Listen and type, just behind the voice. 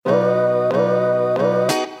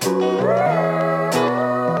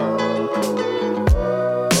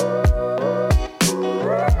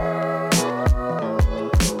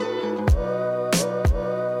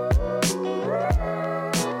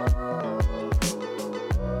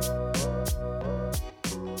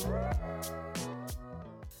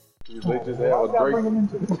They just have a Drake.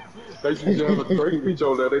 They just have a Drake feature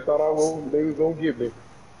on there. They thought they was gonna get me.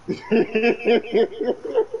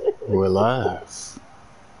 We're live.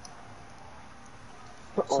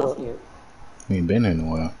 We ain't been here in a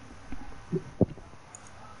while.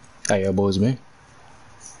 How y'all boys been?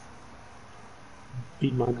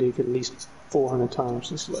 Beat my dick at least 400 times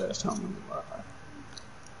since the last time we were live.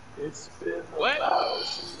 It's been what?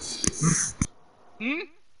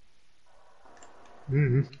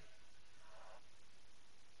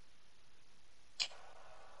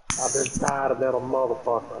 I've been tired of that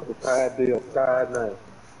motherfucker. I've been tired deal, tired now.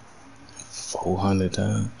 400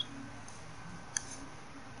 times?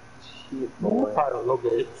 Shit, boy. Probably a little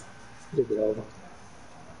bit. A little bit over.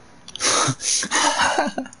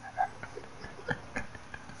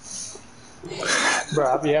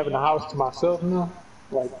 Bro, I be having the house to myself now,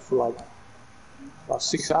 like for like about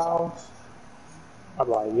 6 hours. I'm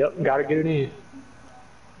like, yep, gotta get it in.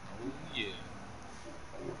 Yeah.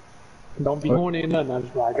 Don't be horny or nothing. I'm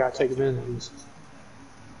just like, I gotta take advantage of this.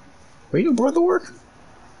 Where your brother work?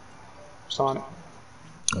 Sonic.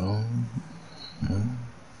 Oh.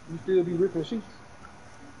 You still be ripping sheets?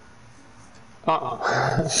 Ain't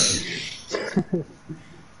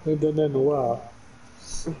done that in a while.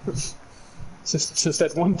 Since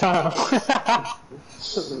that one time.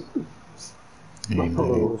 Ain't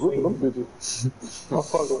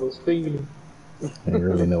Motherfucker was feeding.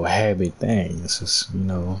 really no habit thing. It's just, you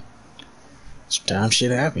know, sometimes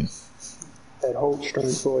shit happen. That whole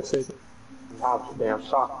string for a second. I was damn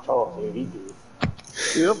shocked Charles and he did.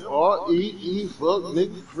 Yep, eat, fuck,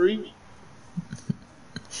 nigga, free.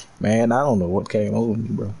 Man, I don't know what came over me,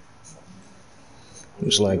 bro.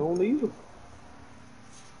 It's like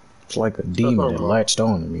a demon that latched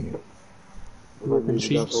on to me. Ripping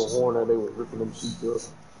sheets. So horny that they were ripping them sheets up.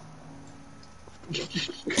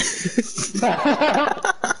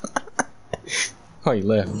 Why you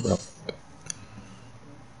laughing, bro?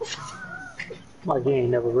 Like you ain't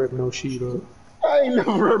never ripped no sheet up. I ain't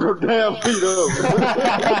never ripped no damn feet up.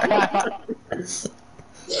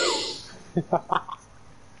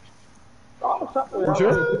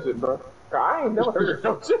 Sure. Bro. I ain't never heard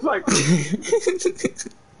no shit like that.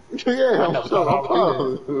 Yeah, I'm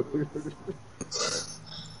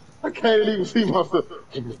I can't even see myself.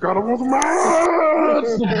 Got him on the man.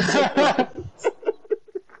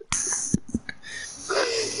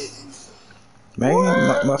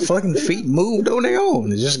 Man, my fucking feet moved on their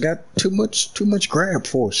own. It just got too much grab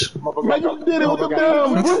force. Man, you did it with the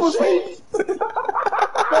damn ripple feet.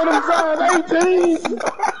 Man, them size 18.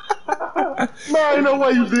 Man, ain't no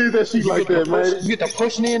way you did that shit like that, man. You get the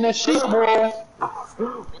pushing in that sheet, boy.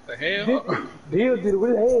 What the hell? Bill did it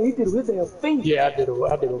with his hand. He did it with their feet. Yeah, I did it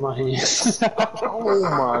with my hands. Oh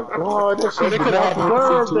my god, that shit could not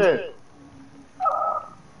deserve that.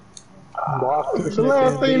 The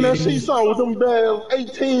last thing that she saw was them damn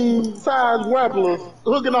 18 size grapplers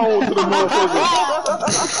hooking on to the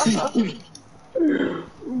motherfucker.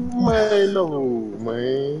 Man, no,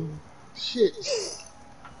 man. Shit.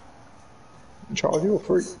 Charles, you a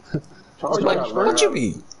freak. Charles, What you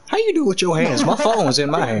mean? How you do with your hands? My phone's in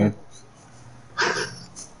my hand.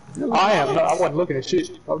 I am. I wasn't looking at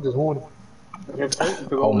shit. I was just horny.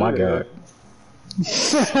 Oh my god.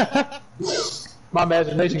 My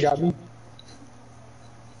imagination got me.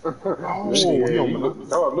 Oh, shit. I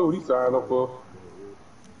know what he signed up for.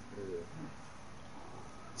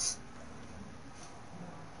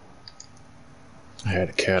 I had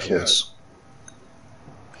a catalyst.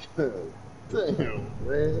 Damn,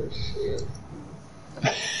 man, shit.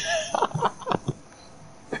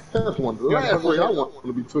 That's one of the last ways I want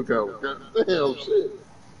to be took out. Damn, shit.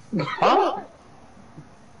 Huh?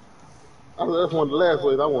 That's one of the last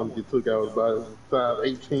ways I want to get took out by the size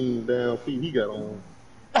 18 damn feet he got on.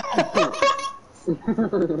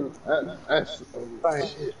 That's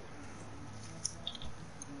shit.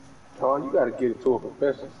 Charles, you gotta get it to a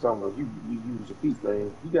professional somewhere. You use your feet,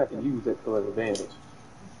 man. You got to use that to an advantage.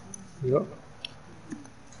 Yep.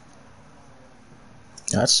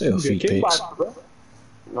 I sell feet pics.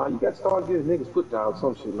 No, you got to start getting niggas foot down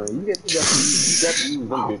some shit, man. You got to use them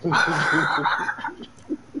bitches.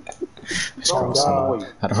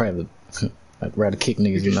 I'd rather kick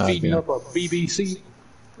niggas You than just I feeding up a BBC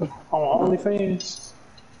on OnlyFans.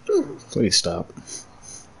 Please stop.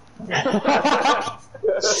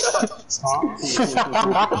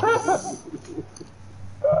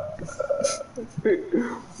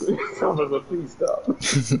 Someone's a please stop.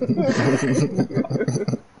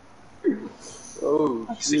 Oh,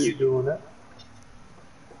 I see you doing that.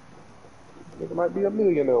 Nigga might be a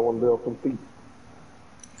millionaire one day off them feet.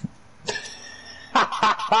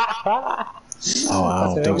 Oh, I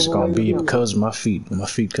don't think it's gonna be because of my feet. My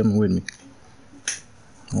feet coming with me.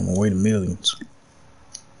 On my way to millions.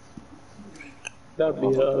 That'd be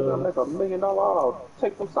make $1 million out.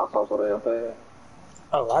 Take them socks off so damn fast.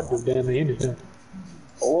 Oh, I'd do damn near anything.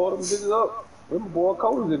 Oil them bitches up. When my boy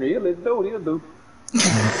Cody's in there, he'll let you do what he'll do.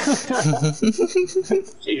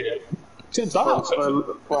 Shit.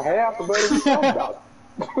 $10 for half the money we talking about.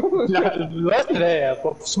 Less than half,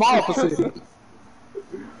 a small percentage.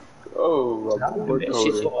 Oh, my boy That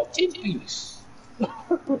Cody. shit for a 10-piece.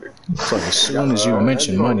 So as soon as you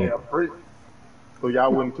mention money, So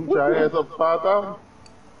y'all wouldn't toot your ass up for 5,000?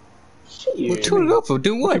 well, tune it up for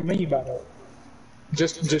do What what? do you mean by that?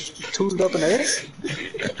 Just toot it up in the air?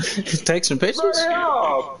 Take some pictures?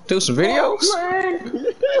 Yeah. Do some videos?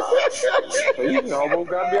 You almost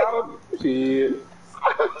got me out of shit.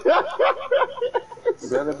 You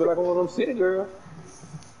better be like one of them city girls.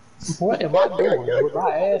 What am I doing with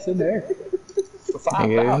my ass in there? For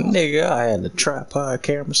Nigga, I had the tripod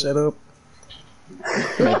camera set up.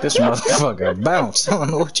 Make this motherfucker bounce. I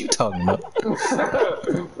don't know what you talking about.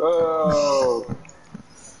 Oh.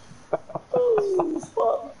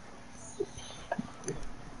 Fuck.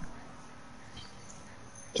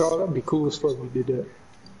 Charles, that'd be cool as fuck if you did that.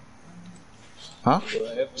 Huh? Well,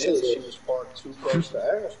 evidently she was parked too close to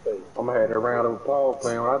airspace. I'm gonna have that round of applause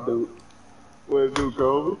playing when I do. What it do,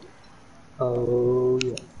 Kobe? Oh,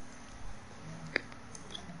 yeah.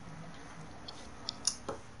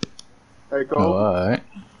 Hey, Kobe. Oh, alright.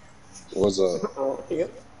 What's up? Yeah.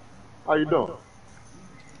 How you doing?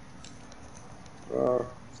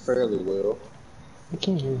 Fairly well. I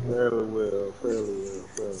can't hear you. Fairly well, fairly well,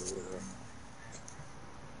 fairly well.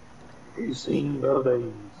 We seen the other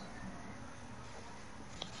days.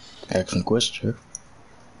 Asking questions.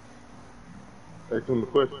 Ask him the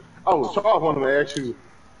question. Oh, Charles wanted to ask you,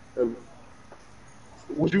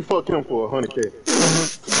 would you fuck him for $100K?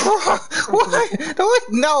 What?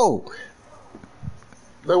 No.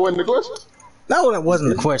 That wasn't the question? No, that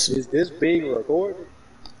wasn't the question. Is this being recorded?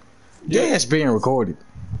 Yeah, it's being recorded.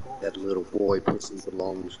 That little boy pussy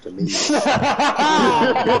belongs to me.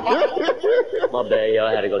 My bad, y'all.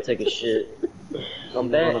 I had to go take a shit. I'm I'm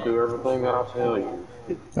back. gonna do everything that I tell you.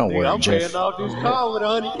 Don't worry, I'm Jeff. paying off this car with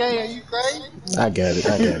 $100K. Are you crazy? I got it.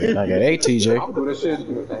 Hey, TJ. I'm gonna do this shit,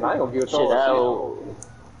 and I ain't gonna give a Shit, Charles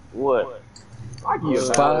what? shit. I give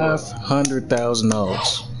a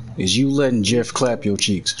 $500,000 is you letting Jeff clap your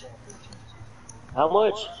cheeks. How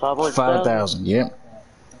much? 500,000? 5,000. Yep.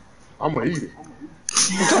 I'm gonna eat it.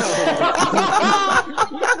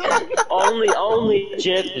 Only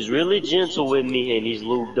Jeff is really gentle with me and he's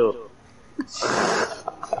lubed up.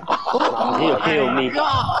 He'll kill me.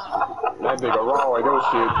 That nigga raw at your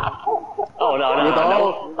shit. Oh, no.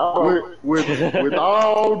 With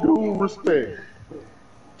all due respect,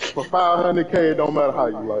 for $500K, it don't matter how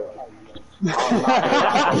you like it.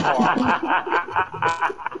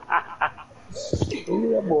 Ooh,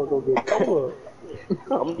 that boy gonna get covered.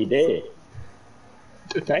 I'm be dead.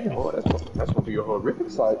 Damn. Boy, that's gonna be a horrific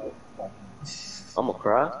sight. I'm gonna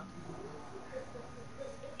cry.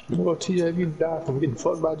 Well, TJ, if you die from getting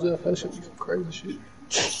fucked by Jeff, that should be some crazy shit.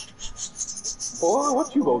 Boy,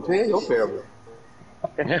 what you gonna tell your family?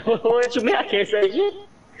 What you mean? I can't say shit.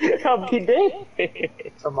 I'll be dead.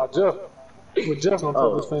 Talking about Jeff. What Jeff gonna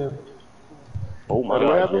tell his family? Oh my What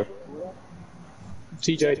god. happened?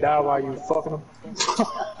 TJ died while you fucking him.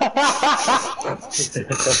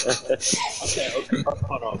 Okay.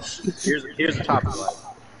 Hold on. Here's the topic, right?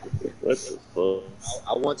 What the fuck?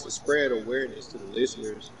 I want to spread awareness to the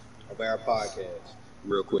listeners of our podcast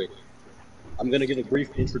real quick. I'm going to give a brief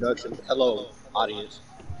introduction. Hello, audience.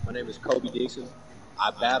 My name is Kobe Dixon. I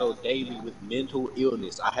battle daily with mental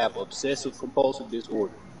illness. I have obsessive compulsive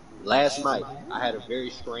disorder. Last night, I had a very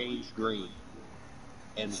strange dream.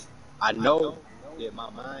 And I know that my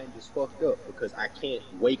mind is fucked up because I can't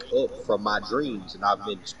wake up from my dreams. And I've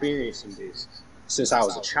been experiencing this since I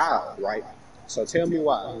was a child, right? So tell me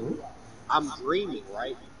why. I'm dreaming,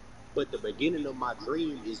 right? But the beginning of my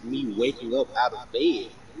dream is me waking up out of bed,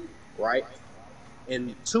 right?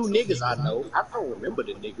 And two niggas I know, I don't remember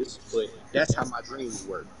the niggas, but that's how my dreams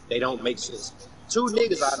work. They don't make sense. Two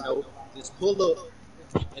niggas I know just pull up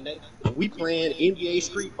and we playing NBA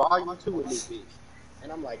Street Volume 2 in this bitch.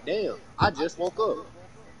 And I'm like, damn, I just woke up.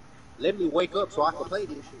 Let me wake up so I can play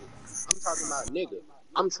this shit. I'm talking about nigga.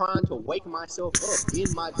 I'm trying to wake myself up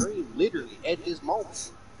in my dream, literally, at this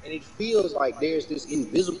moment. And it feels like there's this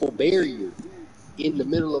invisible barrier in the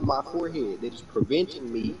middle of my forehead that is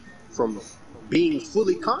preventing me from being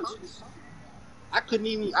fully conscious. I couldn't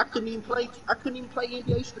even play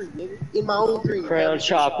NBA Street, nigga, in my own dream. Crown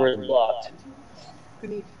chakra is blocked.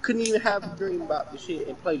 Couldn't even have a dream about the shit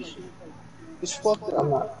and play the shit. It's fucked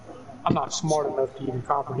up. I'm not smart enough to even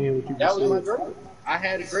comprehend what you That just was my said. dream. I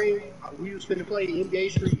had a dream. We was finna play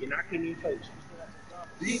NBA Street, and I couldn't even play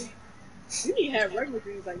the shit. You need to have regular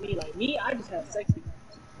dreams like me. Like me, I just have sex dreams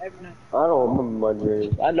every night. I don't remember my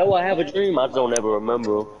dreams. I know I have a dream, I just don't ever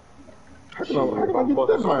remember them. How can I get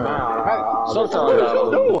that man? Sometimes What I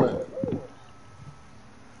you remember. doing?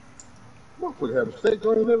 Motherfucker having sex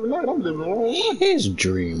dreams every night. I'm living the wrong life. His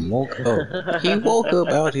dream woke up. He woke up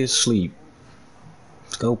out his sleep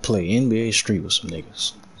to go play NBA Street with some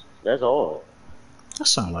niggas. That's all. That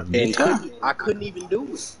sound like me. And I couldn't even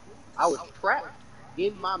do it. I was trapped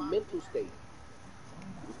in my mental state.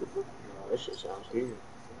 That shit sounds scary.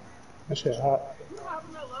 That shit hot.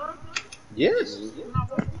 Yes.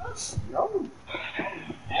 No.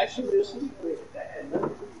 Actually, it's sleep.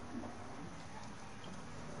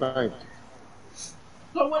 Thank you.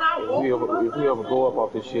 So when I woke If we ever go up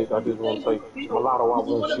off this shit, I just want to say, mulatto, I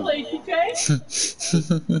you want to won't play shoot.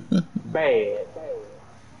 2K? Bad.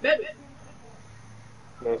 Baby,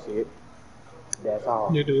 That's it. That's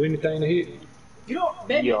all. You do anything to hit. you don't.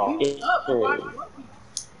 Baby, Yeah. you up and watch One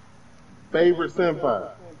Piece. Favorite senpai.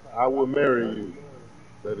 I will marry you.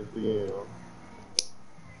 That is the end.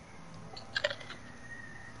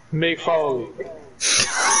 Mick Foley.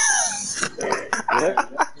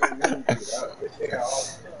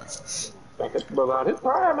 Take this brother out his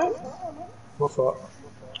prime, man. What's up?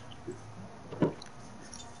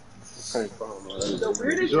 The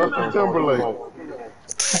weirdest dream Justin I Timberlake.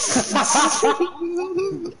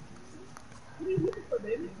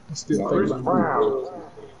 I still Chris think about Brown.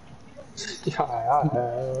 it. I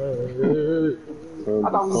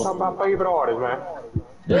thought we were talking about favorite artists, man.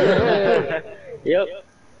 Yep.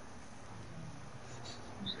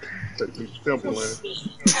 Take you simple, man.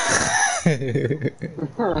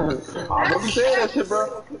 I remember saying that shit,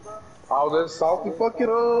 bro. All that salty fucking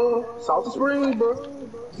salty spring, bro.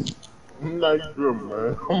 Nice drum,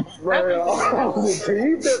 man. Man, I was in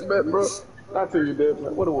team that bet, bro. I tell you that,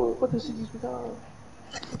 man. What it was? What the shit used to be called?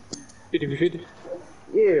 50-50.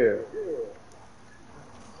 Yeah.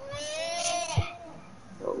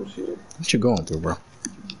 Oh shit. What you going through, bro?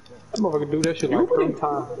 That motherfucker do that shit like 3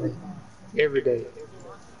 times every day.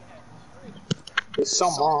 There's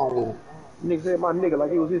something wrong with him. Nigga said my nigga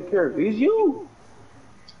like he was his character. He's you.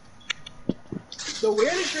 The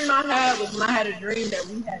weirdest dream I had was when I had a dream that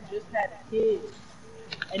we had just had a kid,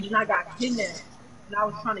 and then I got kidnapped, and I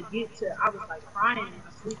was trying to get to. I was like crying in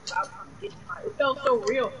my sleep. I was trying to get to my. It felt so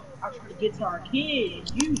real. I was trying to get to our kid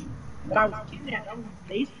and you, but I was kidnapped. I was in the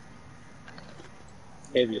basement.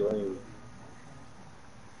 Heavy rain.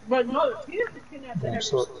 But no, the kids were kidnapped. Damn, Every,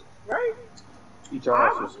 so right? Eat y'all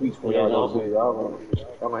have some sweets for y'all. Y'all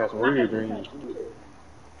gonna have some weird dreams.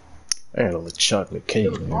 I had a little chocolate cake,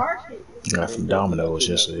 It was man. our shit. Got from Domino's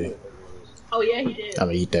yesterday. Oh yeah, he did. I'm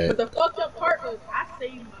gonna eat But that. the fucked up part was I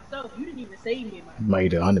saved myself. You didn't even save me. Might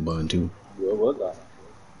eat a honey bun too. What was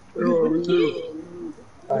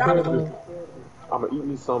I? I'ma eat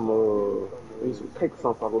me some cake or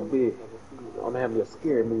something. I go to bed. I'm gonna have me a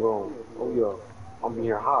scary move on. Oh yeah, I'm be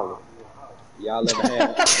here hollering. Y'all ever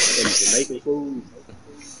had some Jamaican food?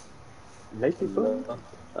 Naked food?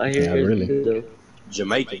 I hear Yeah, it. really.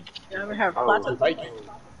 Jamaican. You ever have Oh, platter bacon?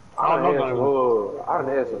 I done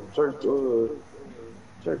had some jerk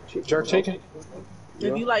chicken. jerk chicken?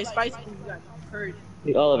 If you like spicy food, you got curry.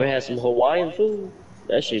 Y'all ever had some Hawaiian food?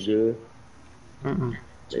 That shit good. Mm-mm.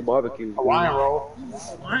 They barbecue. Hawaiian roll.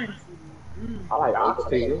 Wine. I like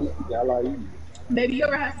oxtail. Y'all like eating. Maybe you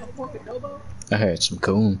ever had some pork adobo? I had some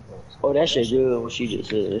coon. Oh, that shit good. What she just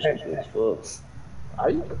said. That shit good as fuck. I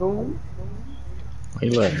eat coon. What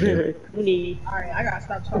you like, dude? Alright, I gotta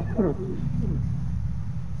stop talking about food.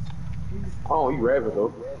 I don't eat rabbit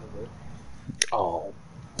though. Oh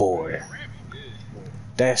boy,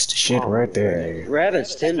 that's the shit right there.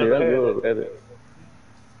 Rabbit's tender. I love rabbit.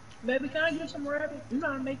 Baby, can I get some rabbit? You know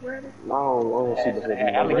how to make rabbit? I don't see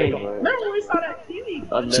the Alligator. Remember when we saw that TV?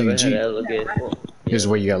 I've never CG. had alligator. Here's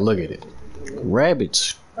where you gotta look at it.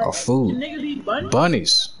 Rabbits are The food. niggas eat bunny?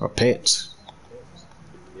 Bunnies are pets.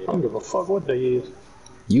 I don't give a fuck what they is.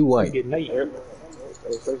 You I white. get naked.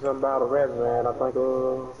 They say something about a rabbit, man. I think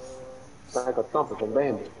a thumper from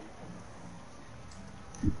Bambi.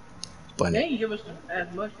 They Bunny. ain't give us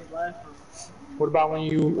as much as last time. What about when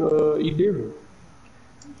you eat deer meat?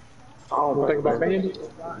 I don't What think about Bambi?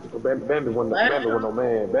 Bambi wasn't no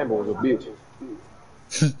man. Bambi was a bitch.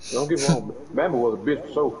 Don't get me wrong. Bambi was a bitch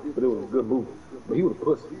for sure, but it was a good movie. But he was a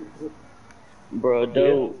pussy. Bro,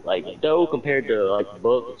 doe compared to like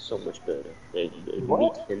buck is so much better. They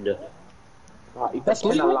meat tender. That's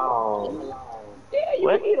legal. Yeah, you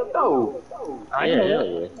What? can eat them though. I Yeah, know hell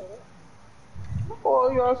that. yeah.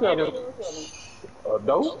 Oh, you also have a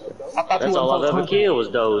doe? I thought you That's wasn't all I've supposed to ever hunt. killed was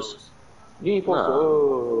those. You ain't supposed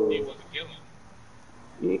Nah. He supposed to kill him.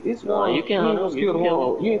 It's No, one. you can You hunt ain't supposed them. to You kill can them kill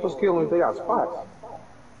all. them. You ain't supposed to kill them if they got spots.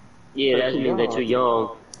 Yeah, They're that too means they're too young.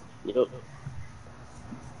 Yep.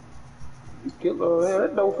 You kill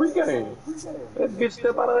that doe free game. That bitch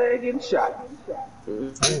step out of there getting shot.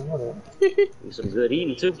 Mhm. I didn't know that. Get some good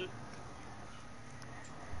eating too.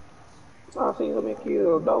 I seen them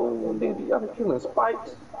kill a doe and then y'all killing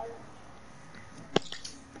spikes.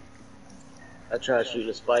 I tried shooting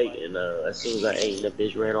a spike, and as soon as I aimed, that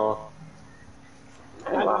bitch ran off.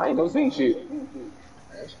 I ain't no seen shit.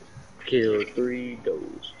 Killed 3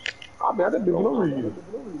 does. I bet that bitch over you.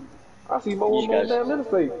 I see more and more damn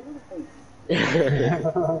interstate.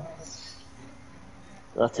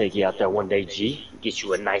 I'll take you out there one day, G. Get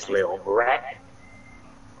you a nice little brat.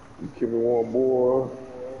 You kill me one boy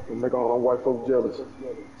and make all them white folks jealous.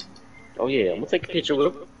 Oh yeah, I'm gonna take a picture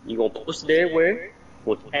with him. You gonna post it everywhere.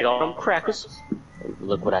 We'll tag all them crackers.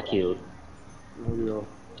 Look what I killed. Oh yeah.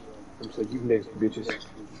 I'm saying you next bitches.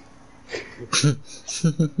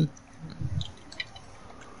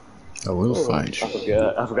 I will find you.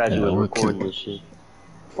 I forgot you Yeah, was we'll recording kill this shit.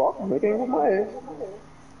 Fuck, make it with my ass.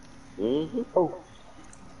 Mm-hmm. Oh.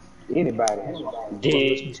 Anybody.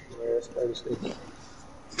 Dig.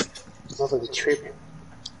 Motherfucker tripping.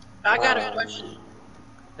 I got a question.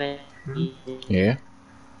 Yeah.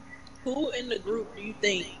 Who in the group do you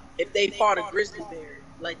think, if they fought a grizzly bear,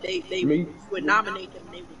 like they Me. would nominate them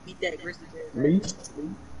and they would beat that grizzly bear? Me?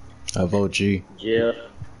 I vote G. Jeff.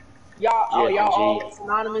 Y'all Jeff and G. all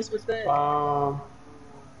synonymous with that?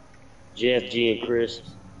 Jeff, G, and Chris.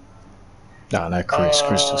 Nah, not Chris.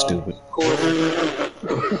 Chris too stupid.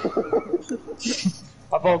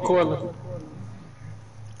 I vote Cortland.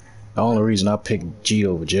 The only reason I picked G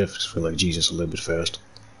over Jeff is for like G's just a little bit faster.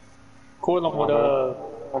 Cortland would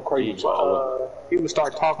I'm crazy. he would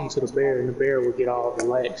start talking to the bear, and the bear would get all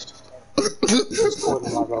relaxed.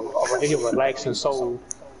 Cortland like he would relax his soul.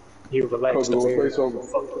 He would relax the bear.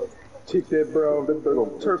 Kick that bro, that bear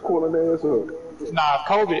gonna turn Cortland ass up. Nah,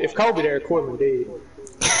 if Kobe there, Cortland dead.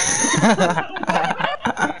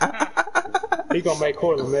 He gonna make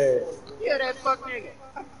Cortland mad. Yeah, that fuck nigga.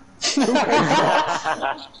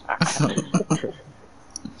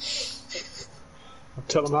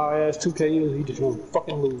 Tell him how ass 2K is, he just won't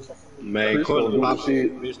fucking lose. Man, Chris Cortland gonna do popped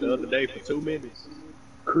shit. bitch the other day for 2 minutes.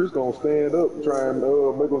 Chris gonna stand up and try and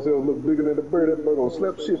make himself look bigger than the bird. That bird gonna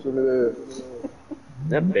slap shit from his ass.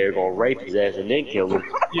 That bear gonna rape his ass and then kill him.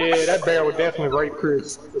 Yeah, that bear would definitely rape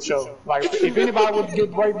Chris, for sure. Like, if anybody would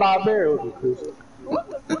get raped by a bear, it would be Chris.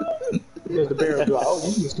 Because the bear would be like, oh,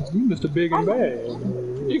 you Mr. Big and Bad.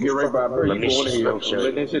 You get raped by a bird, Let you me going to hell. show you.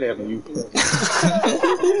 Let that shit happen to you.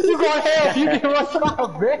 You going to hell if you get raped by a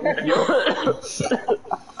bear.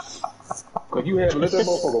 Cause you had to let that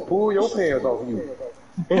motherfucker pull your pants off you.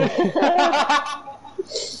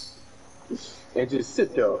 And just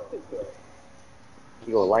sit there.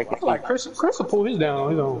 You gonna like it? Like, Chris will pull his down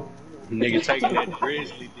on his own. Nigga taking that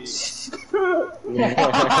grizzly dick.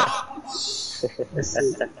 That's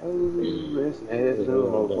it.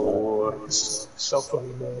 So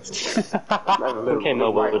funny, man. Who came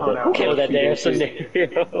up with that damn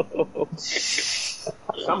scenario?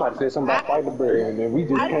 Somebody said something about fighting the bear, and then we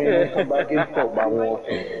just can't even come back and talk about one. I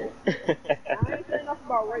ain't saying nothing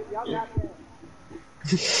about rape. Y'all got that.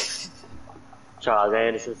 Charles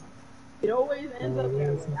Anderson. It always ends up that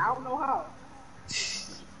way. I don't know how.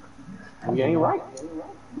 We ain't right.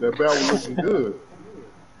 That bell was looking good.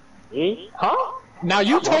 Hmm? Huh? Now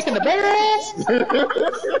you taking the bear ass?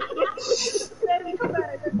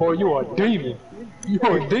 Boy, you are a demon. You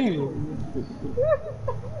are a demon.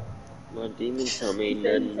 My demon tell me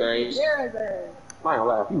nothing nice. I ain't gonna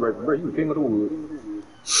lie, if you raped the bear, you the king of the wood.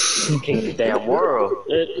 King of the damn world.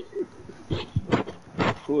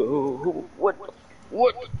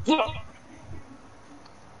 What the fuck?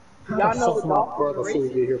 Y'all know the My Dolphins brother are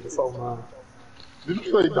food racist. get here before mine. Did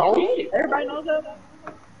you say dog? Everybody knows that?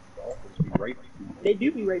 They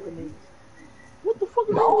do be raping niggas. What the fuck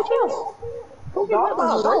is wrong with y'all?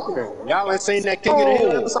 Dolphins are racist. Y'all ain't seen that King of the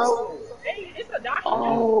Hill episode? Hey, it's a documentary.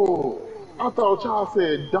 Oh, I thought y'all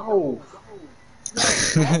said dog.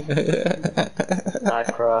 I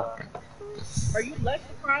cry. Are you less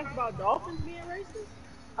surprised about dolphins being racist?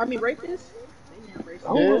 I mean, rapists? They not racist.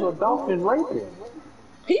 Who was a dolphin raping?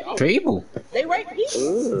 People. People. They rape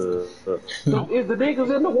people. Is the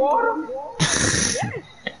niggas in the water?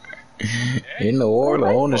 In the water,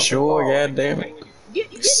 on the shore, goddamn it.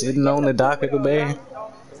 Get Sitting on the dock of the bay.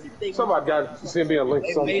 they Somebody got to send me a link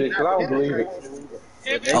to some shit, because I don't believe it.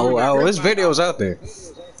 Oh, this video's out there.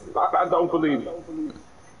 I don't believe it.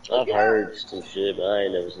 I've heard some shit, but I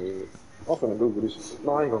ain't never seen it. I'm finna Google this shit.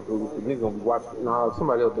 No, I ain't gonna Google it. Niggas gonna be watching. No,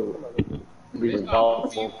 somebody else do it. Being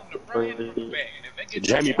Dolphins.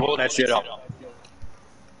 Jamie, pull that shit up.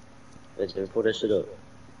 Let's pull that shit up.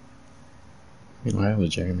 You don't have a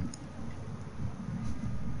Jamie.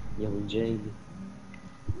 Young Jamie.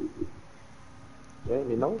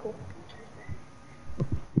 Jamie, no?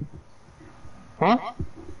 Huh?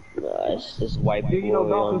 It's just white Do you people know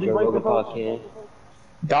Dolphins on be Joe raping Rogan folks? podcast.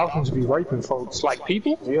 Dolphins be raping folks like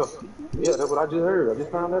people. Yeah. Yeah, that's what I just heard. I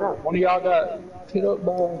just found that out. One of y'all got hit up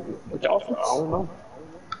by the Dolphins. I don't know.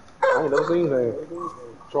 I ain't never seen that.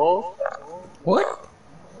 Charles, What?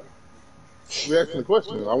 we asking the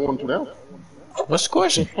question. I want to know. What's the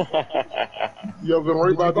question? You ever been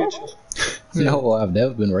raped by a dog? No, I've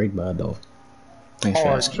never been raped by a dolphin. Thanks for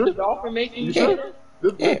asking. The dolphin making you sure? say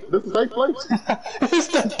This is a safe place. It's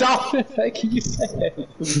the Dolphin making you say that.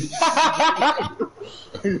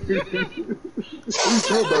 We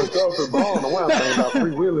still done Dolphin ball on the wild thing about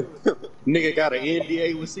Free Willy. Nigga got an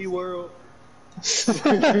NDA with SeaWorld.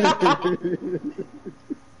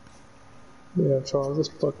 Yeah, Charles, that's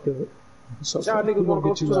fucked up. So Y'all niggas wanna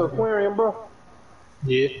go to the aquarium, bro?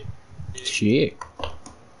 Yeah. Shit.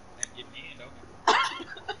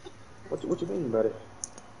 What you mean by that?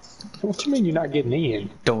 What you mean you're not getting in?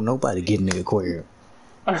 Don't nobody get in the aquarium.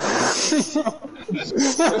 What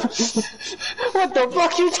the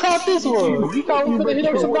fuck you thought this was? You thought we could have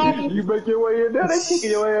hit up some dolphins? You make your way in there, they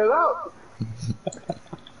kicking your ass out.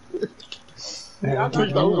 Man,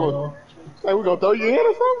 Hey, we gonna throw you in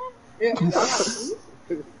or something?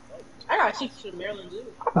 I got chicks to Maryland Zoo.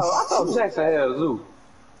 I thought Jackson had a zoo.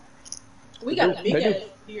 We got a big They do. ass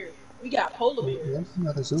here. We got polar bears. Yeah,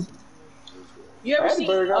 not a zoo. You ever seen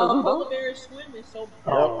Hattiesburg got a zoo, polar bears swim? It's so I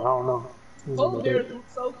don't know. polar bears look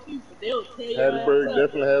so cute, but they'll tear your Hattiesburg ass up.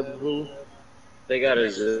 definitely has a zoo. They got a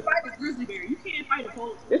zoo. Fight a grizzly bear. You can't fight a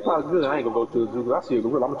polar bear. It's probably good. I ain't gonna go to the zoo. I see a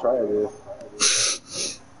gorilla. I'm gonna try it there.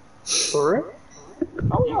 For real?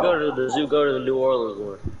 Oh, You go to the zoo, go to the New Orleans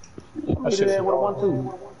one. I should have what I want to.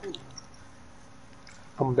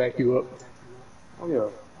 I'm gonna back you up. Oh yeah.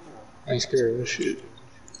 I ain't scared of this shit.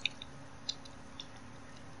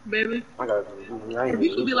 Baby, I got. I ain't if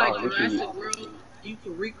you could be like oh, this shit- Jurassic World, you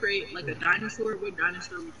could recreate like a dinosaur. What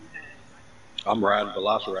dinosaur would you have? I'm riding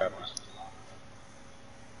Velociraptors.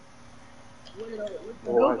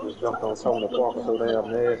 Oh, I just jumped on Tony Parker so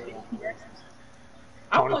damn nasty.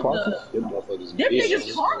 I Tony want Parker? the Them motherfuckers them vicious.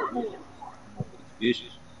 niggas carnivore.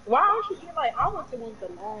 Vicious. Why don't you get like I want the one with the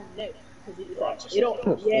long neck because it don't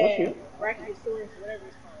yeah Brachiosaurus whatever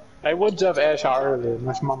it's called. Hey, what Jeff asked y'all earlier?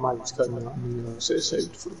 My mic was cutting out.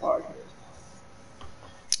 Saved for the podcast.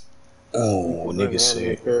 Oh, nigga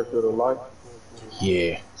said, Character of life.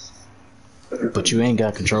 yeah. But you ain't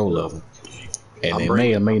got control of them. And they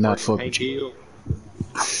may or may not fuck with you.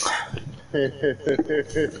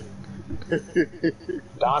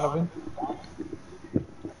 Donovan?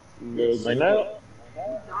 Right now?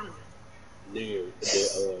 They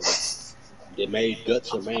made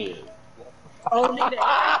Guts a man. Oh nigga,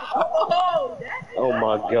 oh that Oh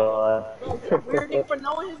my god. weird nigga for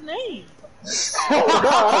knowing his name. Oh,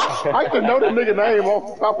 God. I can know the nigga name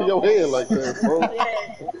off the top of your head like that, bro.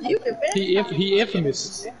 Yeah, you can bet. He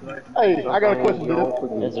infamous. Hey, I got a question for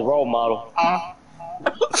this. It's a role model.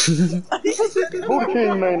 Who the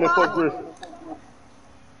king named that fuck Griffin?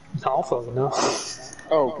 I don't fucking know.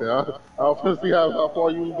 Okay, I was trying to see how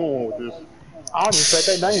far you was going with this. I don't even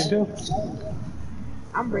say that name too.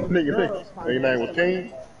 I'm bringing Nigga, girls. nigga name was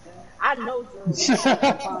King? I know girls.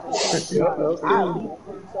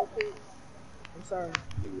 I'm sorry.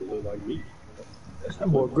 Look like me. That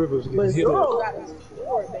boy Griffiths But getting hit girl up. got his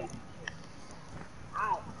sword, baby.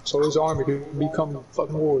 So his army could become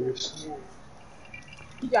fucking warriors.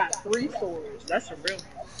 He got 3 swords. That's a real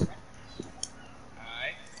one.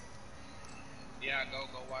 Alright. Yeah, go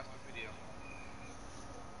watch the video.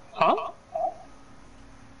 Huh?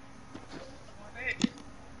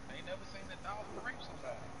 Ain't never seen the dolphin rape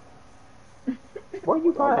somebody. Where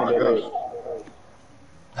you find that at?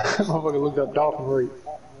 Motherfucker looked up dolphin rape.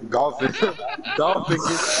 Dolphin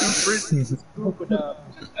gets 2 prisons. I'm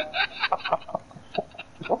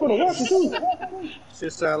gonna watch it too.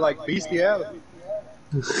 Shit sound like bestiality.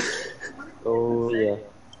 Oh yeah.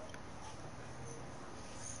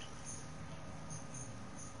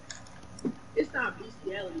 It's not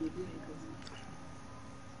bestiality again.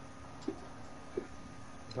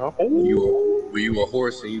 Were you a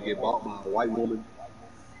horse and you get bought by a white woman?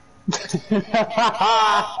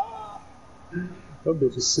 That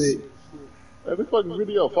bitch is sick. Hey, this fucking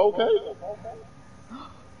video 4K?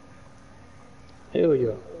 Hell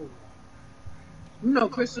yeah. You know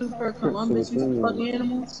Christopher Columbus used to fuck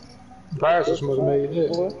animals? Viruses must have made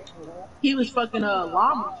that. He was fucking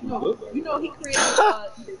llamas. You know he created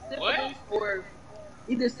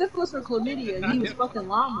either syphilis or chlamydia, and he was fucking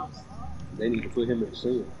llamas. They need to put him in the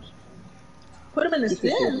Sims. Put him in the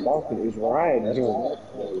Sims. Dolphin is riding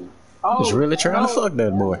him. He's really trying to fuck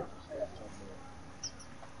that boy.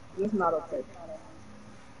 That's not okay.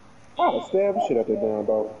 I'd have stabbed the shit out that damn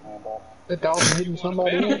dog. That dolphin hitting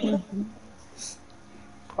somebody else.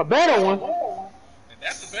 A better one. And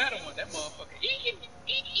that's a better one. That motherfucker.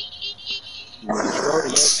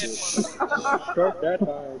 Stroke that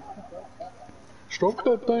time. Stroke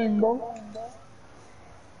that thing, bro.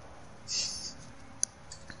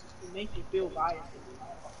 It makes you feel violent.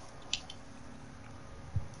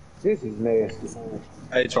 This is nasty.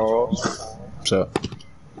 Hey, Charles. What's up?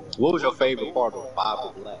 What was your favorite part of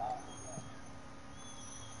Bible Black?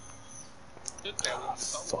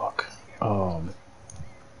 Fuck.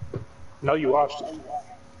 No, you watched it.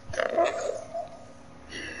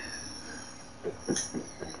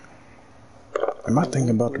 Am I thinking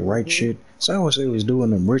about the right shit? So I always say was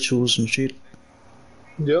doing them rituals and shit.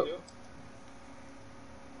 Yep. You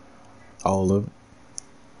All of it.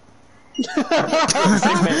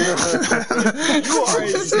 are a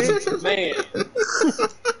sick man.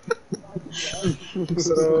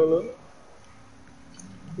 So,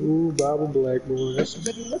 ooh, Bible Black, boy. That's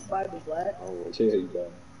What's Bible Black? I don't want to tell you that.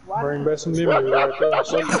 Why bring not? back some memory right there.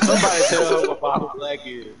 Somebody tell her what Bible Black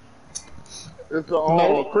is. It's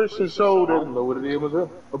a Christian show I don't know what it is myself.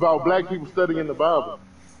 about black people studying the Bible.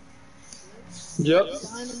 Yep.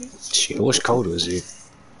 Shit, which code was it?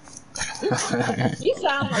 He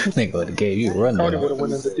sounds like Nigga would have gave you a run Party there. would have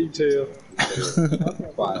went into detail.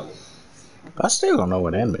 Quiet. I still don't know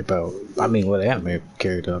what anime about. I mean, what anime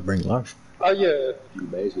character bring life. Oh, yeah. You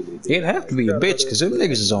basically did. It'd have to be a bitch, cause them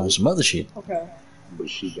niggas is on some other shit. okay. But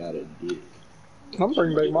she got a dick. I'm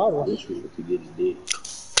bringing back model. Literally to get a dick.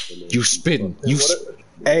 And then You spitting. You,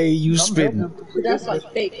 hey, you spitting. But that's like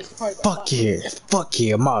fake. It's part of the Fuck yeah. Fuck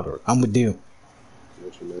yeah, model. I'm with them.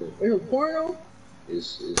 what you know, It was porno?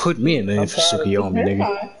 it's Put me in there for Sukiyomi, nigga.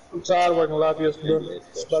 Hentai. I'm tired of working a lot yesterday.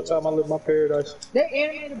 It's about time I live my paradise. They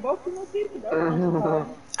animated both of those people? That was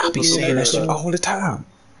I be saying that shit all the time.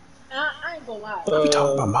 I ain't gonna lie. We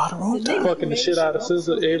talking about model all the time. Fucking the shit out of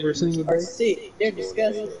SZA every single Are day. sick. They're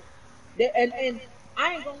disgusting. And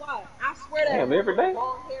I ain't gonna lie. I swear that Damn, every day?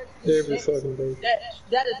 long hair. Every fucking day.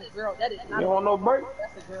 That is a girl. That is not You don't want no break?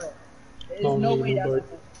 That's a girl. There's Don't no need way no that's a break.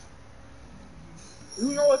 girl.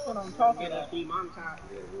 You know what I'm talking about.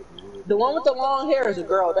 The one with the long hair is a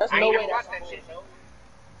girl. That's I no ain't way never that's watched that a boy. shit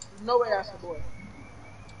though. No way that's a boy.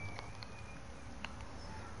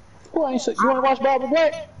 Who ain't say, you wanna watch Bible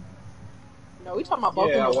Black? No, we talking about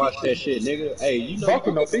both yeah, I of them. watched that shit, nigga. Hey,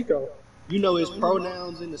 Fucking no Pico. you know his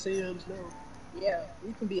pronouns in the Sims now? Yeah,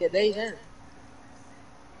 you can be a they them.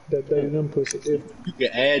 That day them pussy different. You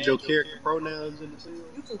can add your character pronouns in the Sims.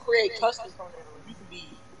 You can create custom pronouns. You can be,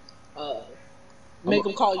 make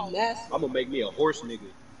them call you master. I'm gonna make me a horse nigga.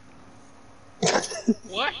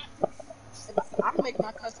 What? I can make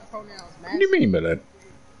my custom pronouns What master. do you mean by that?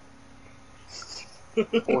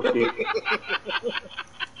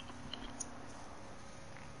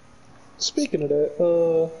 Speaking of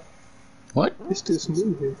that, What? it's this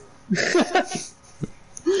movie.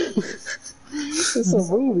 It's a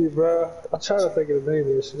movie, bro. I try to think of the name of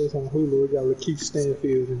this shit. It's on Hulu. It got Lakeith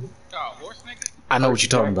Stanfield in it. Oh, horse nigga? I know what you're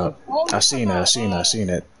talking about. I seen that.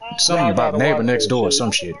 Something about neighbor next door or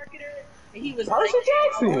some shit. And he was Percy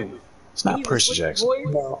Jackson. It's not Percy Jackson.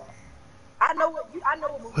 No. I know what movie.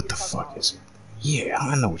 What the fuck is it? Yeah,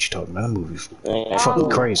 I know what you're talking about. That movie Man, fucking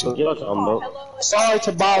crazy. what y'all talking about? Hello. Sorry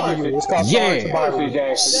to bother you. It's called Sorry to Yeah. Bother Percy You.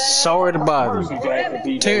 Jackson. Sorry to bother Percy you.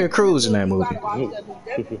 Jackson. DJ. Terry Crews in that movie.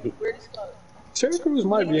 Terry Crews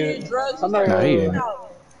might be in it. I know, Nah, he ain't.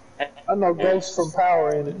 I know Ghost from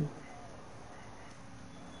Power in it.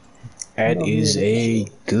 That is a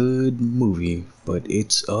good movie, but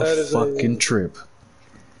it's a That is fucking trip.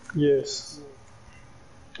 Yes.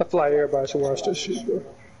 I feel like everybody should watch this shit, bro.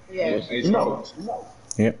 Yeah. Hey, No.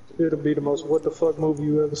 Yep. It'll be the most what the fuck movie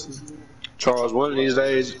you ever see. Charles, one of these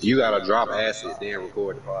days, you gotta drop acid, then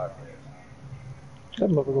record the podcast. That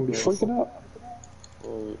motherfucker gonna be freaking out.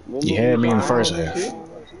 You had me in the first half.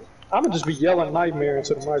 I'm gonna just be yelling nightmare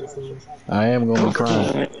into the microphone. I am gonna be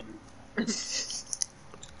crying.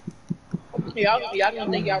 Y'all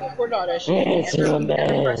don't think y'all record all that shit?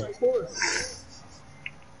 Every press record.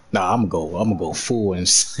 Nah, I'm gonna go full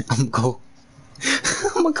and I'm gonna go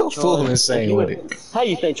I'm gonna go full insane with it. How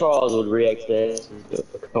you think Charles would react to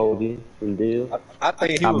that? Kobe and Bill? I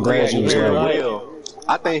think he I'm would glad react you was very right. well.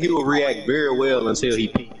 I think he would react very well until he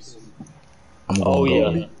pees. I'm gonna Oh go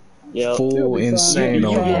yeah. Yeah. full You'll be fine. insane You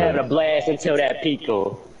on be having him. a blast until that peak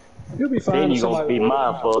on. You'll be fine. Then if you gonna somebody be was with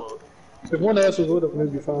mind him. fucked. If one of us was with him,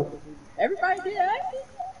 we'd be fine. Everybody did acting.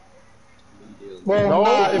 Well, No,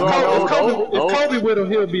 nah, if no. Kobe with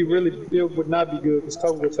him, it would not be good because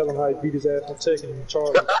Kobe would tell him how he beat his ass on checking and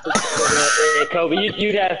Charles. Hey, Kobe,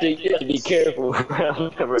 you'd have to be careful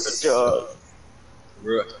around Charles.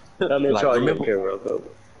 Bruh. I'm in Like, charge remember- of careful, Kobe.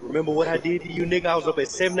 Remember what I did to you, nigga? I was up at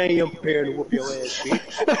 7 a.m. preparing to whoop your ass,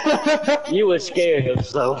 bitch. You was scared him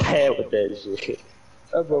so bad with that shit.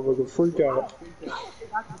 That motherfucker freak out.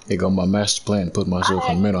 Here go my master plan to put myself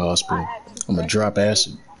in a mental hospital. I'm gonna drop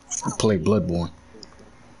acid and play Bloodborne.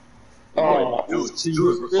 Oh, Do it.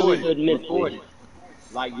 Really good Record mystery. it.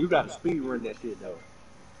 Like, you gotta speed run that shit, though.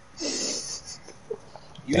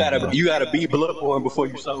 You gotta be Bloodborne before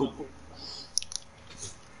you sober.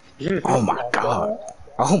 Oh my god.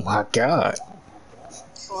 Oh my god.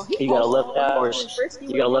 You got 11 hours.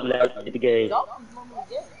 You got 11 hours to get the game.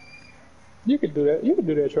 you could do that. You could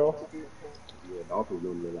do that, Charles. Yeah, Dolphins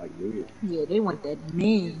don't look like me. Yeah, they want that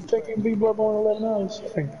man. Take your big brother on 11 hours.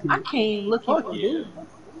 I can't look at Yeah.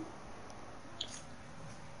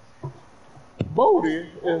 Booty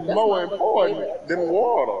is more important than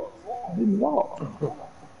water. Didn't walk.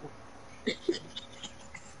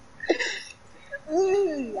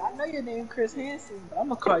 I know your name Chris Hansen, but I'm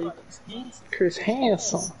gonna call you Chris Hansen. Chris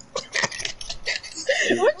Handsome.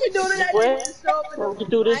 What you doing tonight? Well, You show up in You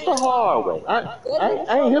do this the hard way.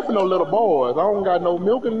 I ain't here for no little boys. I don't got no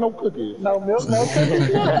milk and no cookies. No milk, no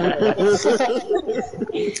cookies.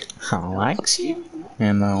 I likes you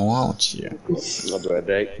and I want you. I'll be right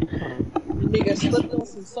back. Nigga slipped on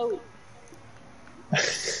some soap.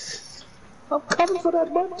 I'm coming for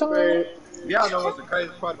that butt time. Man, y'all know what's the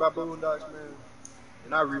craziest part about Boondocks, man?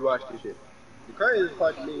 And I rewatched this shit. The craziest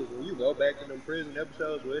part to me is when you go back to them prison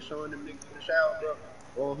episodes where it's showing them niggas in the shower, bro.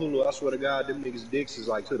 On Hulu, I swear to God, them niggas' dicks is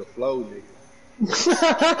like to the flow, nigga.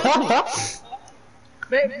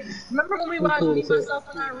 Baby, remember when we watched Me, Myself,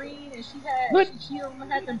 and Irene, and she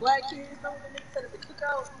had them black kids, some of the niggas said at the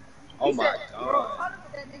cookout? Oh my Bro, God. how did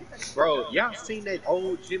that nigga say- Bro, y'all seen that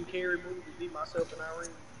old Jim Carrey movie, Me, Myself, and Irene?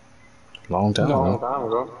 Long time Long ago. time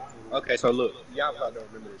ago. Okay, so look, y'all probably don't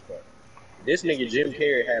remember this part. This nigga Jim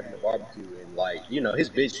Carrey having a barbecue and like, you know, his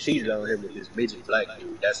bitch cheated on him with this midget black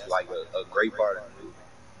dude. That's like a great part of the movie.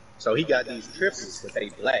 So he got these triplets, but they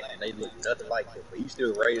black and they look nothing like him, but he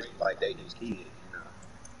still raised them like they his kids, you know.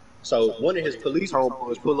 So one of his police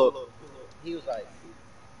homeboys pull up. He was like,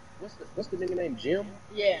 "What's the nigga name? Jim?"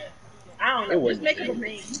 Yeah. I don't It know. wasn't Just make up a Jim.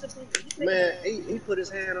 name. He's a police. Just make Man, up he put his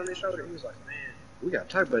hand on his shoulder. He was like, "Man, we gotta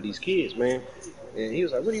talk about these kids, man." And he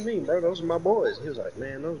was like, "What do you mean, bro? Those are my boys." He was like,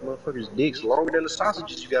 "Man, those motherfuckers' dicks longer than the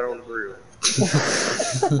sausages you got on the grill." He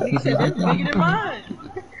said, "That's bigger than mine."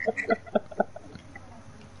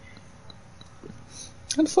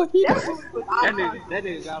 What the fuck you That got? movie was That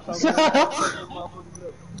nigga got so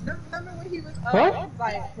Remember when he was What?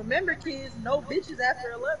 like, remember kids, no bitches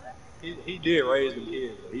after 11. He did raise them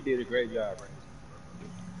kids. Though. He did a great job.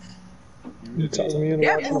 You talking me into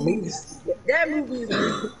That watching a movie movie? is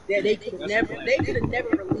that they could have never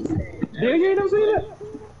released that. Yeah, you ain't never seen that?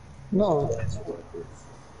 No.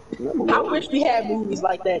 I wish we had movies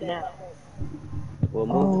like that now. Well,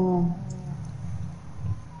 movie.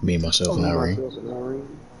 Me, myself, and Irene.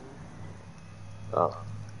 Oh.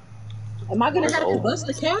 Am I gonna have to bust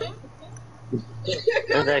the cat?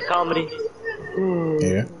 Is that comedy?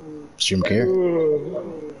 Yeah. It's Jim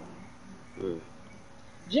Carrey.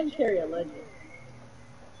 Jim Carrey a legend.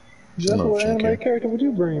 Jeff, love what Jim anime Carrey. character would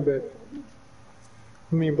you bring back?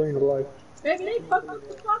 I mean, bring to life. Baby, they fucked up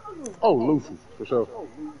the fucking room. Oh, Luffy, for sure.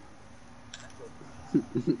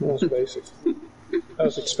 That's basic. I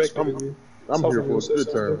was expecting of you. I'm here for a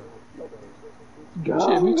good turn.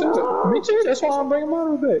 Shit, me too. Me too. That's why I'm bringing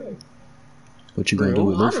Madara back. What you gonna do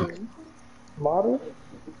with Luffy? Madara?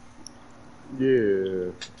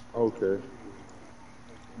 Yeah. Okay.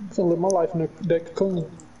 I'm gonna live my life in that cocoon.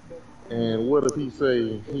 And what if he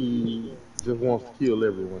say he just wants to kill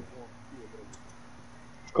everyone?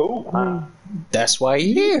 Cool. That's why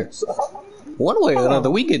he here. One way or another,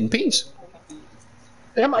 we getting peace.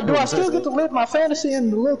 Do I still get to live my fantasy in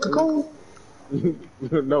the little cocoon?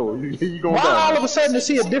 No, you gonna Why all die. of a sudden to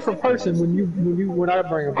see a different person when I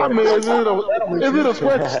bring him I back? mean, is it a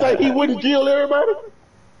spread state he wouldn't kill everybody?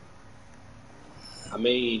 I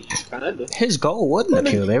mean, kinda. His goal wasn't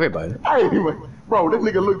to kill everybody. Anyway, bro, this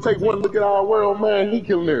nigga take one look at our world, man. He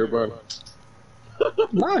killing everybody.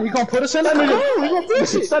 Nah, he gonna put us in the car. He gonna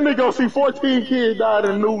fix it. That nigga gonna see 14 kids die in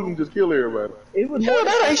the news and just kill everybody. It was Yeah,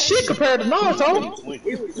 that ain't shit compared to Naruto.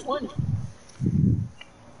 It was 20.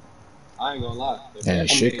 I ain't gonna lie. And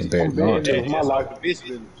shit compared to Naruto. My life.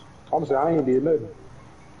 I'm saying I ain't did nothing.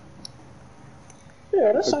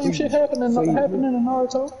 Yeah, that same shit happening in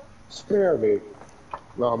Naruto. Spare me.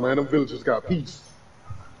 No, man, them villages got peace.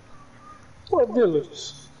 What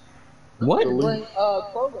villages? What? When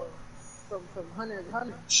Kroger from Hunter x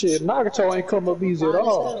Hunter. Shit, Nagato ain't come up easy at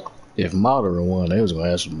all. If Madara won, they was gonna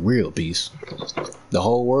have some real peace. The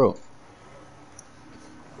whole world.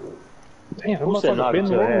 Damn, Who said motherfucker been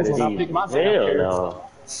the Naruto had rules when I it pick my easy? Hell character. no.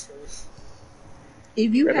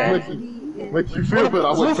 If you had Make to be in, you feel better. I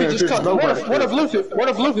wasn't Luffy paying just attention come. to nobody. What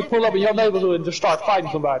if Luffy pull up in your neighborhood and just start fighting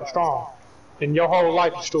somebody strong, and your whole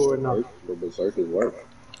life is destroyed now? The berserkers work.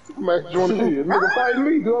 I'm actually joining the shit. Nigga fighting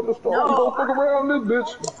me, go up the store. No. Go fuck around this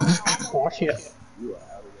bitch. Oh shit.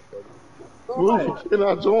 Luffy, can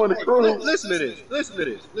I join the crew? Listen to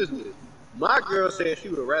this. My girl said she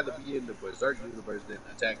would rather be in the Berserk universe than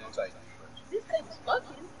Attack on Titan. this thing was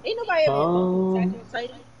fucking. Ain't nobody ever Attack on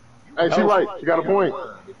Titan. Hey, she right. She got a point.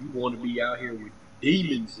 If you want to be out here with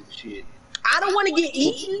demons and shit, I don't want to get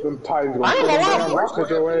eaten. Them Titans I ain't gonna lie. rock at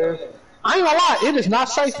your ass. I ain't gonna lie. It is not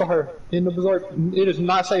safe for her in the Berserk. It is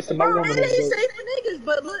not safe for no Bro, woman it in ain't Berserk. safe for niggas.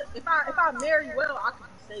 But look, if I marry well, I can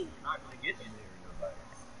be safe. you're not gonna get in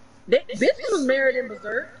there. Nobody. Bitch was married in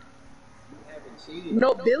Berserk. You haven't seen it. Man,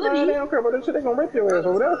 Nobility. they don't care about this shit. They gonna rip your ass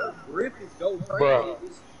over there. Rip is go Bruh.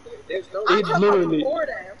 crazy. There's no. I'm It talking literally- about before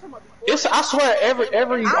that. I'm talking about before It's. I swear,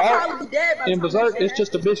 every I'll arc probably be dead by the in time Berserk, they it's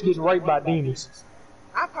just a bitch getting raped by demons.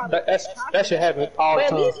 I probably That shit happen all the But at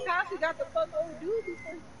time. least Cassie got the fuck old dude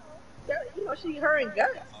before you know she her and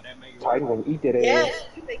guts. Oh, that make it Titan gonna eat that ass. Yes,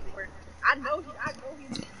 you make it work. I know he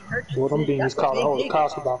hurt you. Boy, them demons caught a hold of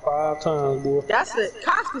Costa about 5 times, boy. That's it.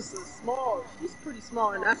 Casca's is small. She's pretty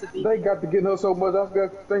small, and that's a big. They got to get her so much. I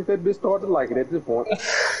got to think that bitch started to like it at this point.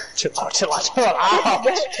 Chill out. That's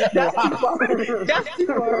too far. That's too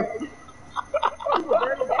far. You were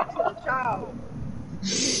burning back to a child.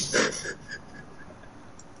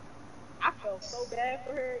 I felt so bad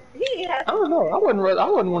for her. He had. I don't know. I wouldn't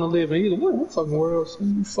want to live in either one of them fucking worlds.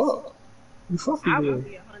 You fuck. You fuck I you would live.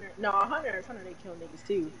 be 100. No, 100 they kill niggas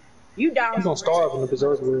too. You down? You gonna starve in the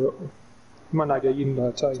Berserk world. You might not get eaten by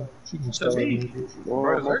a Titan. She can starve in it. Well,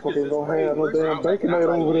 motherfuckers don't have no damn baconade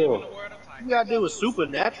over there. You gotta deal with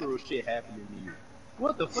supernatural shit happening to you.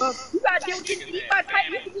 What the fuck? You gotta deal with getting eat by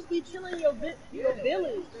Titan. You can just be chilling in your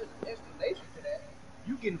village. Explanation to that.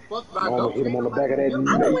 You getting fucked by I'm gonna hit him on the back of that I don't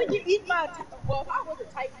knee. want to get eaten by a Titan. Well, if I was a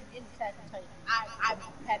Titan in Attack on Titan, I'd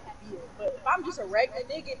be happy to feel. But if I'm just a regular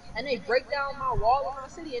nigga and they break down my wall in my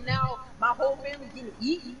city and now my whole family getting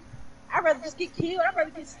eaten, I'd rather just get killed. I'd rather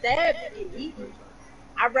get stabbed than get eaten.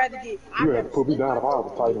 I'd rather get. You have to put me down if I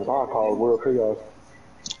was a Titan. If I call it World Chaos.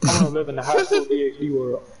 I want to live in the high school DxD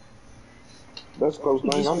world. That's the close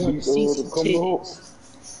thing. I'm used to come to hope.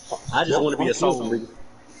 I just want to be a soul nigga.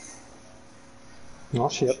 Oh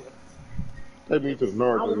shit. Take me to the I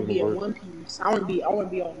want to Naruto be in universe. One Piece. I want to be on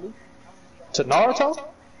Luffy. To Naruto?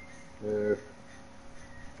 Yeah.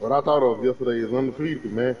 What I thought of yesterday is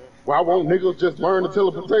undefeated, man. Why won't niggas just learn the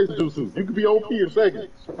teleportation jutsu? You could be OP in seconds.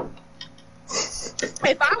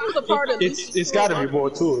 If I was a part of It's got to be more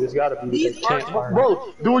to it. It's got to be These they can't are- learn.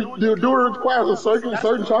 Bro, do it require a certain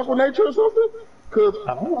chakra nature or something? Cause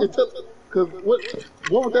I don't know.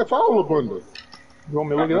 what would that fall up under? You want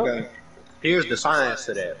me to look it up? Okay. Here's the science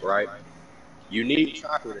to that, right? You need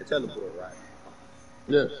chakra to teleport, right?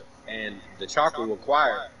 Yes. And the chakra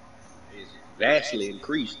required is vastly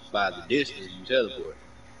increased by the distance you teleport.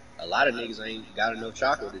 A lot of niggas ain't got enough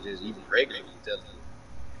chakra to just even regularly teleport.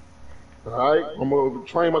 Alright, I'm gonna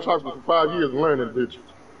train my chakra for 5 years and learn that bitch.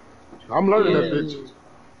 I'm learning that bitch.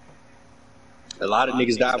 A lot of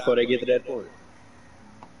niggas die before they get to that point.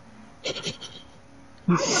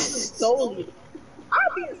 Soul Leader.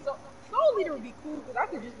 I'd be a Soul Leader would be cool because I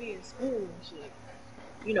could just be in school and shit.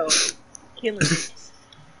 You know, killing niggas.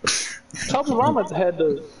 Toblerone had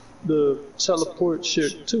the teleport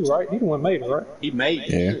shit too, right? He the one made it, right? He made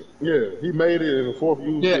it. Yeah. Yeah, he made it in the fourth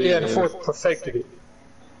use. Yeah, the fourth perfected it.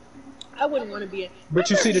 I wouldn't want to be in. But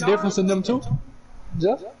you see the difference in them two?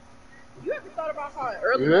 Jeff? You ever thought about how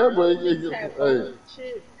early Yeah, but movies had hey.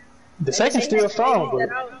 shit? The second's still strong, but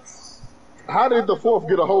How did the fourth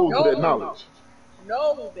get a hold of that knowledge?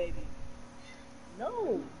 No, baby.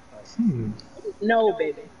 No. No,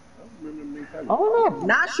 baby. I don't know.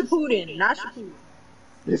 Not Shippuden. Not Shippuden.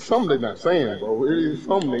 It's something they're not saying, bro. It is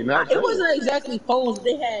something they're not saying. It wasn't exactly phones.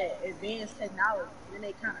 They had advanced technology. Then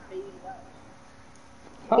they kind of faded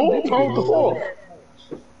out. Who told the fourth?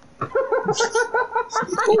 Who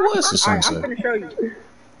was the Alright, I'm sensei? gonna show you.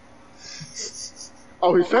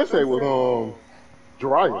 Oh, his sensei was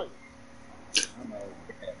Jiraiya.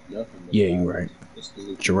 Yeah, you right.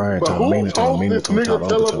 Jiraiya But taught who Minato. taught this Minato taught nigga Obito.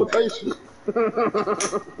 teleportation?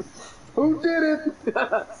 Who did it?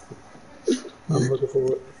 I'm looking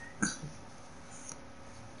for it.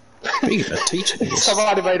 Speaking of teaching,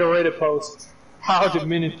 Somebody made a Reddit post. How did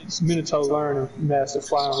Minato learn and master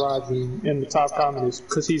flying Raji? And the top comment is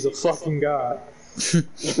because he's a fucking god.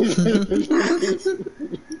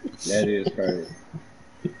 That is crazy.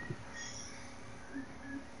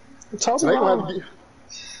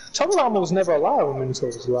 Tobirama was never alive when Minato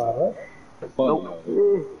was alive, right? Nope.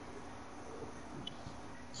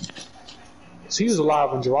 So he was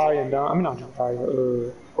alive when Jiraiya and Don. I mean, not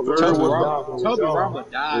Jiraiya. Tobirama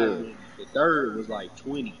died when the third was like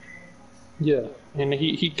 20. Yeah, and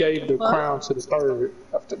he gave the crown to the third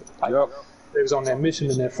after they was on that mission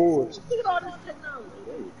in that forest. Look at all this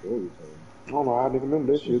technology. I don't know. I didn't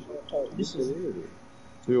remember this shit.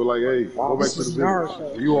 He was like, hey, go back to the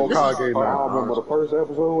village. You on Kage I now. remember the first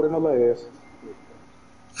episode and the last.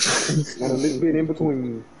 And a little bit in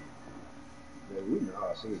between. Man, we know how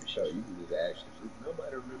to see the show. You can just actually.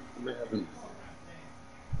 Nobody remembers.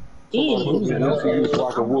 So I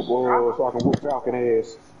can whoop Falcon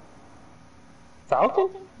ass. Falcon?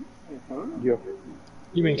 Yeah.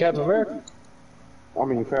 You mean Captain America? I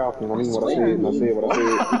mean Falcon. I mean what I said, and I said what I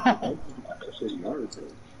said.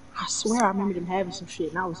 I swear I remember them having some shit,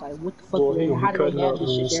 and I was like, "What the fuck? Boy, How do they cutting have up,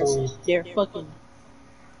 this man, shit? son.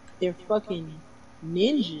 They're fucking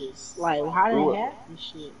ninjas. Like, how do they have this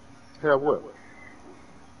shit?" Have what?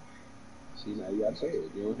 See, now you gotta say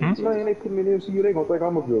it. You know? Man, they put me in the MCU, they gonna think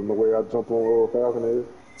I'm a villain the way I jump on Falcon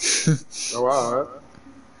ass. Oh, alright.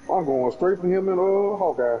 I'm going straight for him and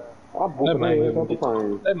Hawkeye. I'm That booking man his ass gonna off the get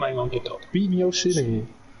frame. that man gonna get to beating your shit in.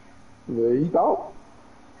 Yeah, he thought.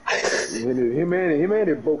 And him and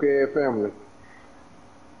his broke ass family.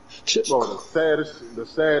 Bro, the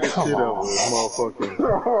saddest shit ever was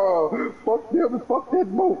motherfucking Fuck that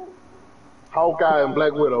boat. Hawkeye and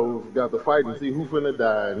Black Widow got to fight and see who finna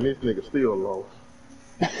die, and this nigga still lost.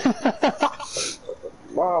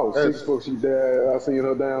 Wow, 6 foot she died. I seen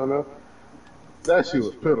her down there. That shit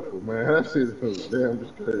was pitiful, man. That shit was damn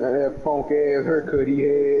just crazy. That funk ass haircut he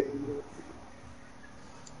had.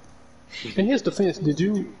 In his defense, did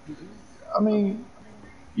you? I mean,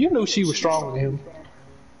 you knew she was stronger than him.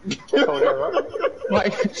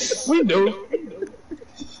 Like we knew.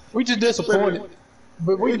 We just disappointed.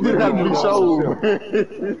 But we It didn't have to be showed.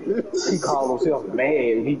 He called himself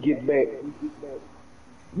mad when he get back.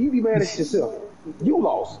 You be mad at yourself. You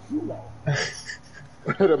lost.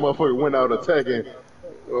 That motherfucker went out attacking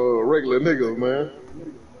regular niggas, man.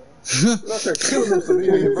 Like they're killing them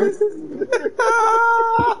civilians, bro.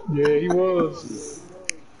 Yeah, he was.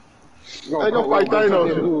 Hey, go fight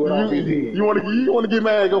Thanos. You wanna get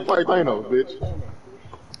mad? Go fight Thanos, bitch.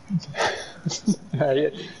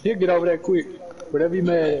 He'll get over that quick. Whatever you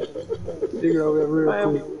mad at, he'll get over that real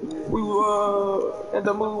quick. We were at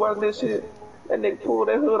the movie watching that shit. That nigga pulled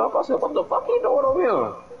that hood off. I said, what the fuck he doing over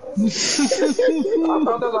here? I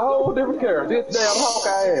thought that was a whole different character. This damn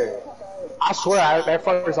Hawkeye ass. I swear, at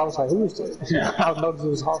first I was like, who is that? I noticed it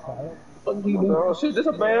was Hawkeye. Oh shit, this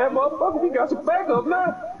a bad motherfucker. We got some backup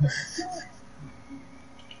now.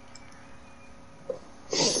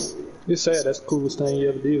 It's sad. That's the coolest thing you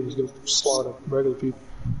ever did was go slaughter regular people.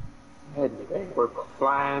 That nigga ain't worth a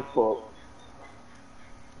flying fuck.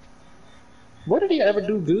 What did he ever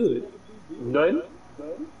do good? Nothing.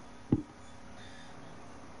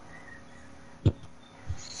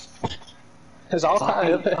 Has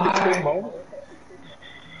Hawkeye ever had a good moment?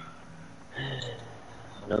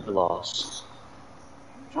 Another loss.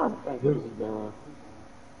 I'm trying to think what he's done.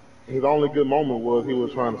 His only good moment was he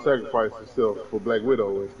was trying to sacrifice himself for Black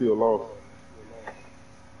Widow and still lost.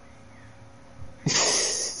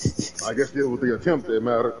 I guess this was the attempt that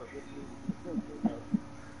mattered.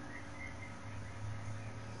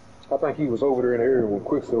 I think he was over there in the area when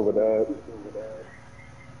Quicksilver died.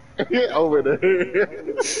 Over there. Yeah. I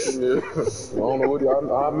don't know what I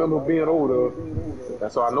remember being over there.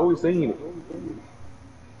 That's why I know he's seen it.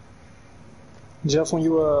 Jeff, when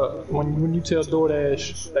you tell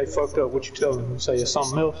DoorDash they fucked up, what you tell them? You say it's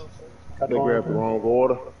something else? They grabbed the wrong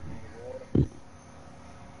order.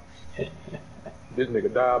 This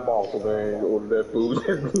nigga diabolical, man. Order that food.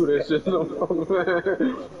 Just do that shit.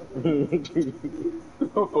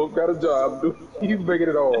 Folks got a job, dude. You making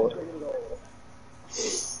it all.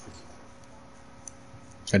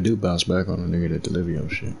 I do bounce back on a nigga that deliver your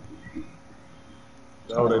shit.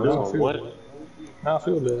 Oh, they do? What? I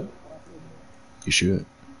feel that. You should.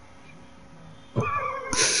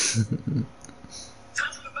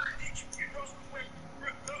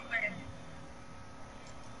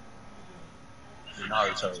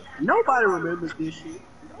 Naruto. Nobody remembers this shit.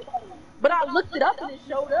 But I looked it up and it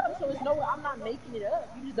showed up, so it's no. I'm not making it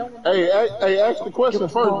up. You just don't remember. Hey, ask the question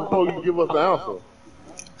first before you give us the answer.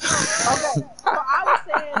 Okay, so I was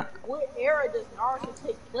saying, what era does Naruto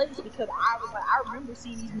take place? Because I was like, I remember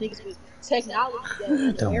seeing these niggas with technology that in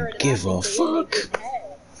the Don't era that give I a think fuck. they didn't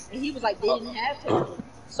have. And he was like, they didn't have technology.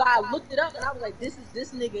 So I looked it up and I was like, this is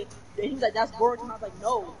this nigga. And he was like, that's Boruto. And I was like,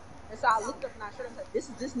 no. And so I looked up and I showed him, like, this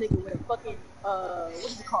is this nigga with a fucking, what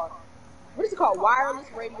is it called? What is it called? Wireless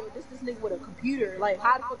radio. This nigga with a computer. Like,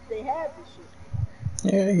 how the fuck did they have this shit?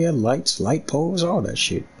 Yeah, yeah, lights, light poles, all that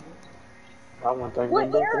shit. I wouldn't think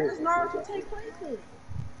What them era both does Naruto take place in?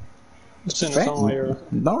 It's in its own era.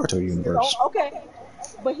 Naruto universe. Oh, okay.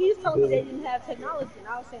 But he's telling me they didn't have technology, and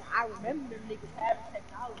I was saying I remember them niggas having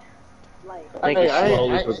technology. Like, I think it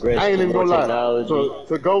slowly progressed I ain't to even more gonna lie. technology.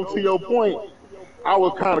 To go to your point, I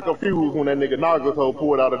was kind of confused when that nigga Nagato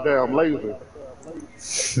pulled out a damn laser.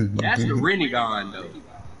 That's the Rinnegan though.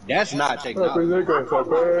 That's not They technology. got some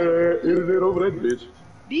bad internet over that bitch.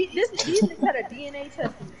 these niggas had a DNA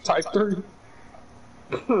testing. Type 3.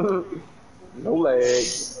 No lag.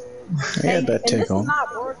 They had that And this take is on. not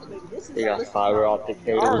Boruto, baby. This is They got this is fiber not- optic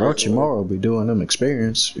cables, Orochimaru be doing them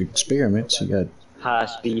experiments. You got high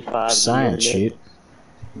speed 5G science internet. shit.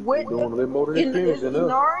 What, Doing a little more than experience is than us.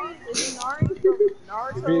 Inari from Be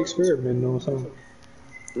Naruto? experimenting on something.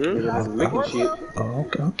 Making shit. Oh,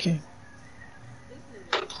 okay, okay.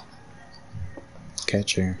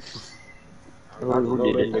 Catch here. I know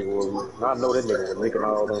that nigga was making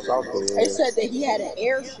all them software. They said that he had an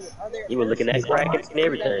airship. He was looking at cracking and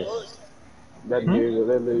everything. That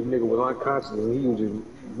nigga was unconscious and he was just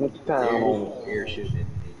went to town on Airship.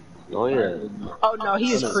 Oh yeah. Oh no,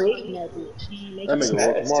 he was creating that bitch. He That making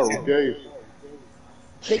nigga Orochimaru gay.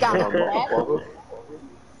 They got motherfucker.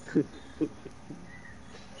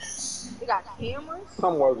 They got cameras.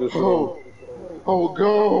 Somewhere just Oh,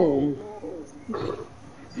 gone.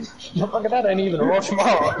 Motherfucker, that ain't even a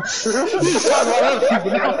Orochimaru. Talking about other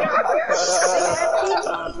people now.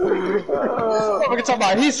 Motherfucker talking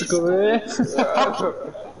about Hisoka, man.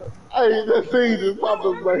 Hey, that thing just popped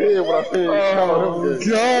up in my head when I said, Oh,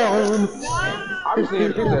 God. I be seeing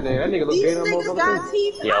pictures of that. That nigga look These gay than a niggas got motherfucker.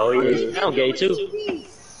 TV. Yo, yeah. I'm gay too. TV.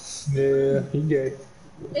 Yeah, he gay.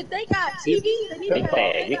 If they got TV, they need to Big have.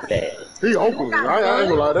 bag, big bag. he openly. I ain't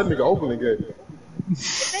gonna lie, that nigga openly gay.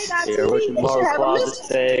 If they got Yeah, TV, they should Orochimaru have a closet list.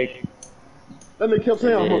 bag. That nigga kept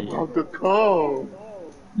saying, I'm And about to come.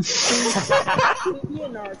 TV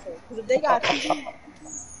and Naruto. Because if they got TV,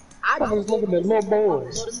 I was looking at little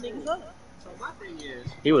boys. blow them niggas up. So my thing is,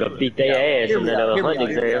 He would have beat their ass in that hear me hunting out,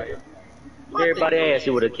 hear me exam. out. Everybody ass, he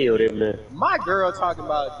would have killed him there. My girl talking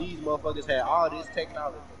about these motherfuckers had all this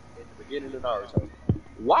technology at the beginning of Naruto.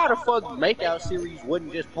 Why the fuck makeout series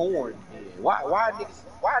wasn't just porn? Why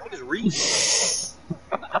niggas reading?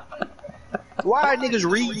 Why niggas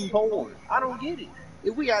reading porn? I don't get it.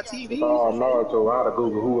 If we got TVs, Oh, Naruto, I'd have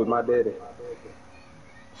Googled who was my daddy.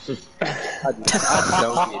 I just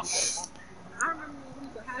don't get it. I remember when we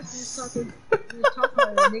was in high school talking, we was talking about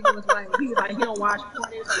it, and the nigga was like, he don't watch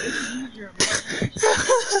porn. He was like, this is your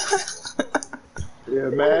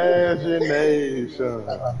Imagination.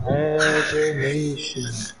 Imagination.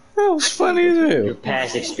 That was funny as Your hell.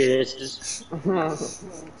 past experiences.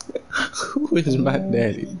 Who is my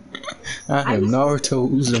daddy? I am Naruto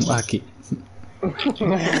Uzumaki.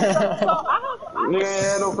 Nigga ain't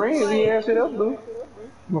had no friends. He had shit else to do.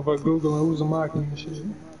 Motherfucker Googling Uzumaki and shit.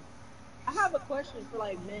 I have a question for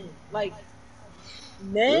like men. Like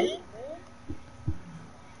men,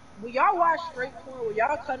 will y'all watch straight porn? Will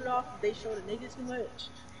y'all cut it off if they show the nigga too much?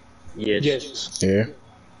 Yes. Yes. Yeah.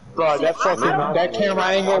 Bro, that fucking that camera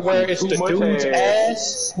angle where it's the dude's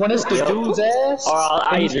ass. When it's the dude's ass. Or I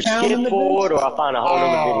and he's either counting skip the forward bitch. or I find a whole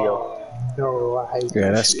other video. No, I hate Yeah,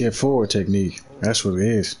 that that's shit. skip forward technique. That's what it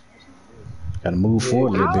is. Gotta move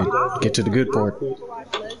forward a little bit. Get to the good part. I don't watch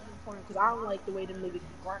lesbian porn because I don't like the way them niggas be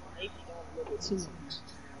grunting. They be going a little bit too much.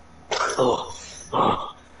 Oh.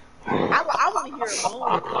 I want to hear a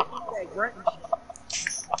moan, that grunting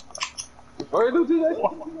shit. What you do, TJ?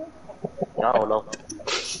 I don't know.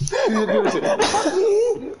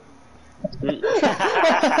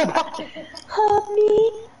 Help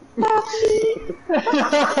me, help me.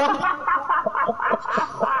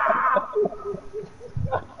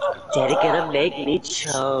 Daddy gonna make me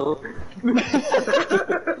choke.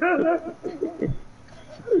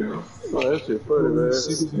 Oh, that shit funny,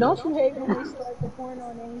 man. Don't you hate when they start the porno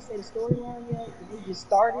and they ain't say the storyline yet? And they just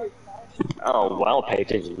started. Oh, well, I don't pay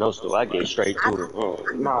attention to no store. I get straight to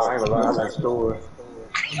it. Nah, I ain't gonna lie, I like stores.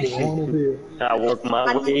 I work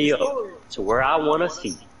my way up to where I want to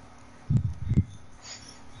see.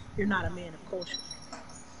 You're not a man of culture.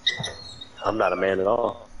 I'm not a man at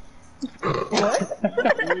all.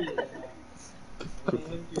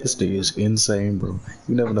 This dude is insane, bro.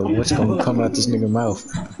 You never know what's gonna come out this nigga mouth.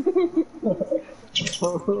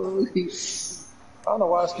 I don't know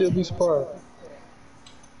why I still be surprised.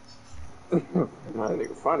 Nah, that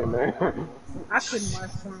nigga funny, man. I couldn't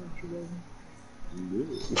watch porn with you,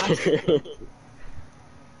 baby.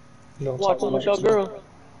 Watching with your girl.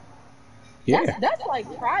 Yeah. That's like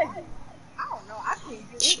private. I don't know. I can't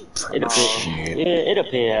do it. It depends. Yeah, it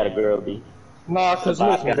depends how the girl be. Nah, cause The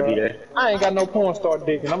vibe listen, gotta be bro, there. I ain't got no porn star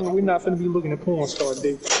dick, and we not finna be looking at porn star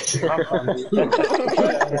dick.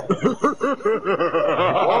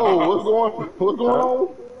 Whoa, what's going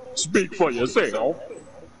on? Speak for yourself.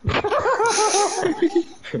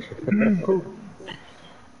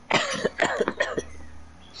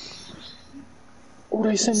 Oh,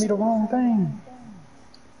 they sent me the wrong thing.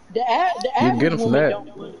 The You can get him for that.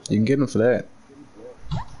 You can get him for that.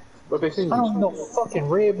 But they seen I don't know fucking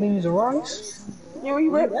red beans and rice. you eat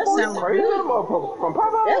red That pork? sounds Crazy good. motherfucker from That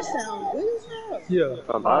Popeye. sounds good as hell. Yeah.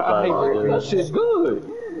 From I hate Popeye, red. That shit's good.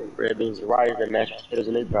 red beans and rice, and mashed potatoes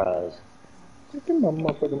and egg fries. Give me my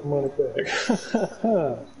motherfucking money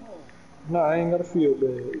back. Nah, I ain't gotta feel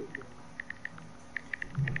bad.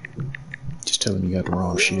 Just tell him you got the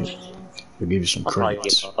wrong shit. He'll give you some I'll probably get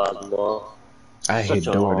credits. Popeyes tomorrow. I hit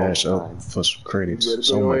Such a long DoorDash time. up for some credits You better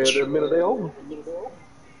so go ahead much. that minute they open.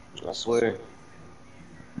 I swear.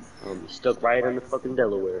 I'll be stuck right in the fucking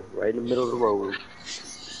Delaware, right in the middle of the road.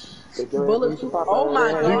 Take your Bullet- ass to Popeye. oh my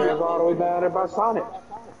They God. hands all the way down there by Sonic.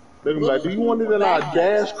 They be like, do you want it in our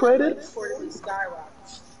gas credits? Reportedly skyrocket.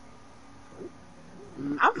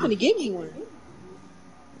 I'm finna give you one.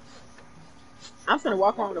 I'm finna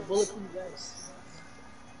walk around with a bulletproof vest.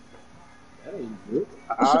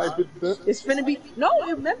 Alright, 50 cents. It's finna be no.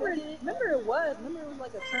 Remember it was like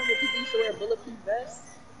a term that people used to wear bulletproof vests.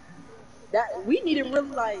 That we need to really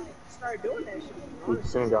like start doing that shit. We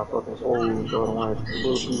send y'all fucking old Jordan White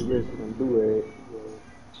bulletproof vest and do it.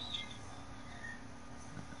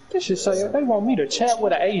 This shit say they want me to chat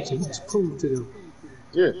with an agent. Just prove to them.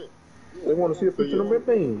 Yeah. They want to see a picture of them red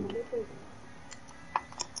beans.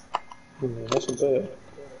 Man, that's some bad.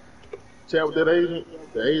 Chat with that agent.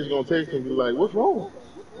 The agent's gonna text and be like, what's wrong?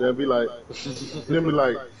 They'll be like,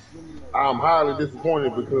 I'm highly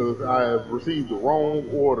disappointed because I have received the wrong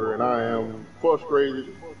order and I am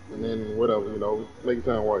frustrated. And then whatever, make it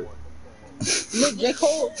sound right. Look, J.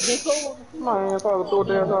 Cole. Man, if I was throw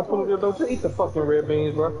down, I'd put it in those. Eat the fucking red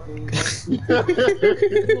beans, bro.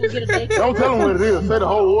 Don't tell them what it is. Say the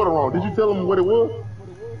whole order wrong. Did you tell them what it was?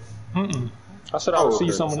 I said I would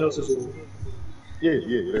see someone else's order.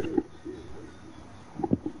 Yeah, that's it.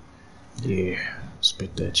 Yeah,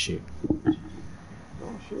 spit that shit.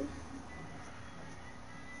 Oh, shit.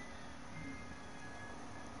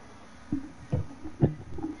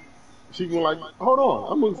 She can like, hold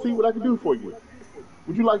on, I'm gonna see what I can do for you.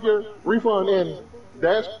 Would you like your refund and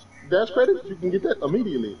dash credits? You can get that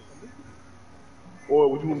immediately.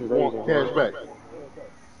 Or would you want cash back?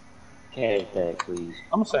 Cash back, please.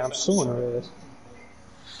 I'm gonna say I'm suing her ass.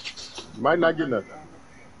 You might not get nothing.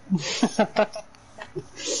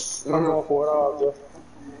 I'm going for it all, Jeff.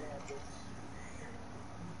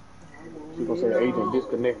 She gonna say agent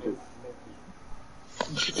disconnected.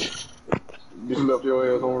 You left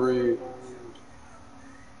your ass on red.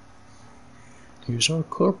 Here's our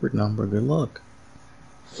corporate number. Good luck.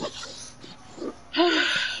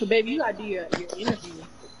 Baby, you gotta do your interview.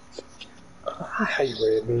 I hate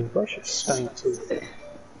red beans. Bro, shit stink too.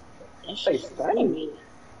 That shit steamy.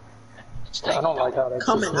 I don't like how that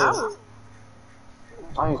Coming shit out. smells.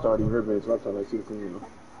 I ain't started eating red beans last time I see the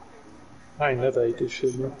I ain't never ate this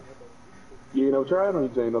shit, man. You ain't never tried it or you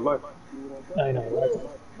just ain't no life? I ain't never liked it.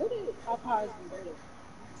 What did Popeyes do?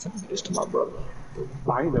 Send this to my brother.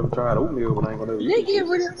 I ain't never tried oatmeal, but I ain't gonna never Did they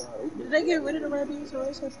get rid of the red beans or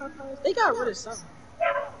rice at Popeyes? They got rid of something.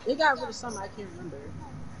 They got rid of something I can't remember.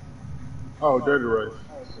 Oh, dirty rice.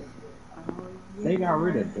 They got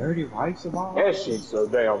rid of dirty rice of all? That shit's so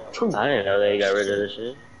damn true. I didn't know they got rid of this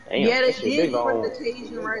shit. Damn. Yeah, they shit did big get rid on. of the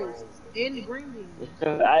Cajun rice and the green beans.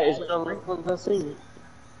 It's been on Lincoln I've seen it.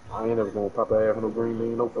 I ain't never gonna pop a half of no green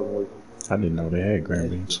bean, no fucking way. I didn't know they had green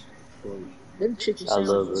beans. Them chicken I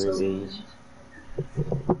love sandwiches. green beans.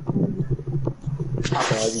 I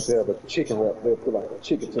can already tell the chicken wrap, they'll put like a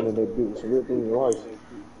chicken tender in there with some red beans and rice.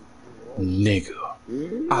 Nigga,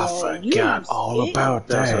 I forgot all about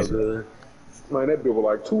That's so that. good. Man, that bill was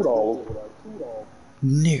like $2.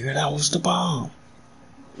 Nigga, that was the bomb.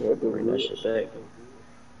 Yeah, that bill Bring that was shit back.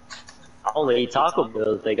 I only eat Taco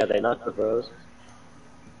Bell if they got their nacho bros.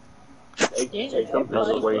 Other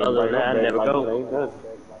than that, I never go.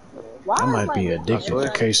 Why I is might be like addicted to everybody from,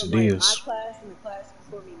 like, quesadillas. my class and the class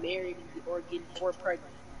before me married or getting or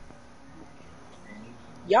pregnant?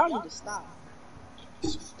 Y'all need to stop.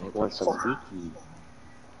 They want some geeky.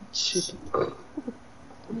 Shit.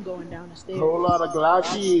 I'm going down the stairs. Whole lot of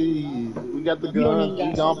Glockies. We got the You don't guns. even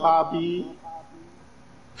We got gon' poppy.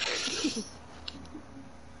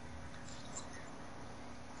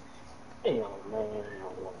 Damn, man.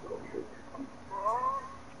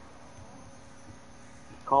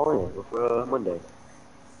 Call in for Monday.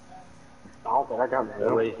 I don't think I got That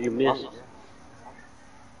that way, if you miss,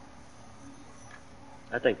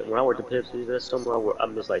 I think when I worked at Pepsi, that's somewhere I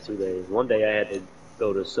missed like 2 days. One day I had to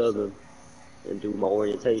go to Southern and do my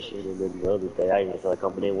orientation, and then the other day I didn't feel like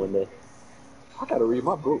coming in one day. I gotta read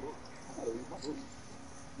my book.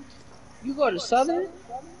 You go to Southern?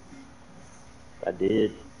 I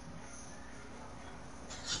did.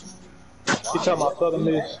 You talking about Southern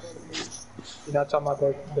Miss? You're not talking about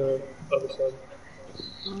the other Southern.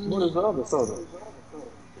 What is the other Southern?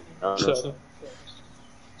 Southern. Southern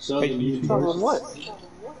Southern University. what?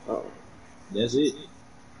 Oh. That's it.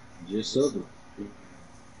 Just Southern.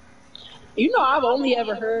 You know, I've only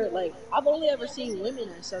ever seen women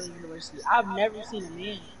at Southern University. I've never seen a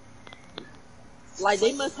man. Like,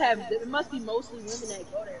 it must be mostly women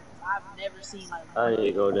that go there. I've never seen, like, I need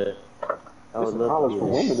to go there. I would It's a love college to for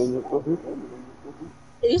do women,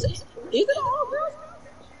 this. isn't it? is it all girls?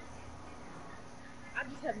 I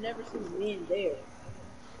just have never seen men there.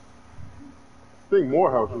 I think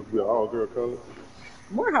Morehouse used to be an all-girl college.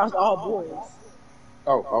 Morehouse, all boys.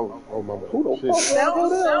 Oh, my bad. Who the Shit.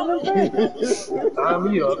 fuck Sign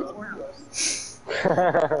me up.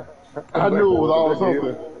 I knew it was all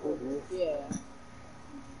something. Yeah.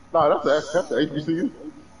 Nah, that's the HBCU.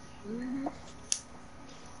 Mm-hmm.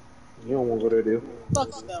 You don't want to go there, dude.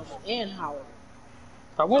 Fuck Spelman and Howard.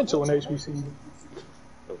 I went to an HBCU.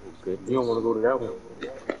 Oh, good. You don't want to go to that one.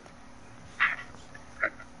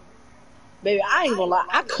 Baby, I ain't gonna lie.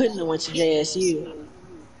 I couldn't have went to JSU.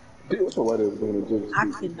 Dude, what's somebody that's doing it? I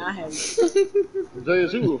could not have.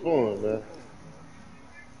 JSU was fun, man.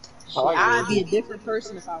 I'd be a different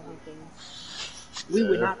person if I went there. We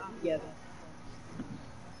would not be together.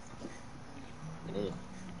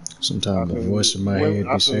 Sometimes the voice in my head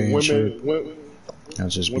be saying shit. I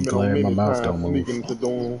just be glad my mouth don't move. Into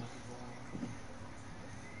dorm.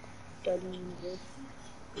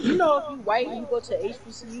 You know, if you white and you go to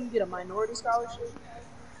HBCU, you get a minority scholarship.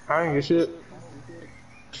 I ain't get shit.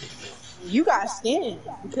 You got scammed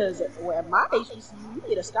because at my HBCU, you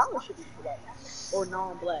get a scholarship if you're white or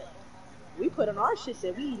non-black. We put on our shit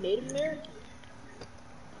that we Native American.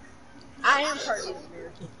 I am part Native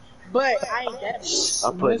American, but I ain't that.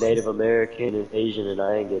 I put Native American and Asian, and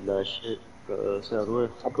I ain't getting that shit.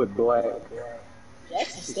 Southwest. I put black.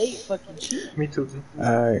 Jackson State fucking cheap. Me too.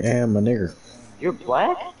 I am a nigger. You're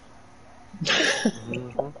black?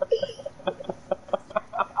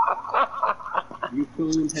 You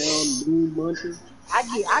coon pound moon muncher. I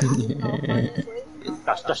get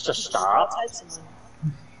That's just stop.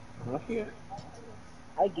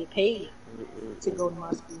 I get paid to go to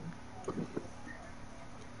my school.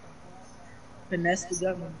 Finesse the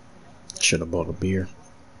government. Should have bought a beer.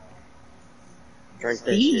 Drink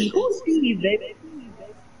that Stevie, shit. who's Stevie, baby?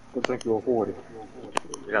 I think you're 40.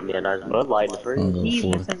 You got me a nice Bud Light in the I'm fridge.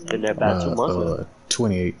 going for it. Been there about 2 months ago.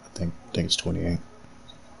 28. I think it's 28.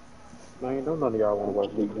 Man, don't none of y'all want to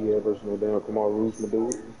watch Big D versus no damn Kamar Roos, my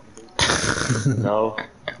dude. No.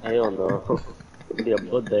 Hell no. It'd be a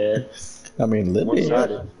bloodbath. I mean, little bit.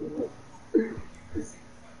 One-sided.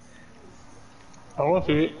 I want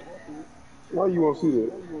to see it. Why you want to see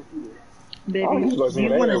that? Baby, I do like you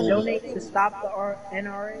that want to ass. donate to stop the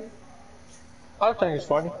NRA? I think it's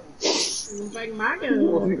funny. Like my You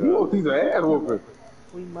want to see the ass whooping.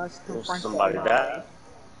 We must confront Somebody the died.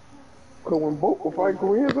 Because when Boca fight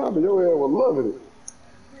Koreans out there, your ass was loving it.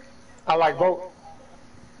 I like both.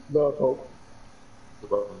 Love both.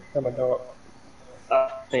 I'm a dog.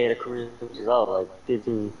 Fan of Korean since I was like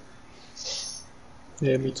 15.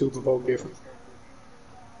 Yeah, me too, but both different.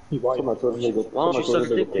 He white. Somebody told the nigga, Why don't you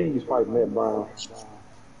suck a dick then? please fight Matt Brown.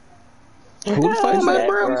 Who fighting Matt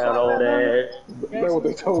Brown? Brown old ass. That's what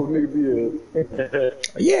they told niggas.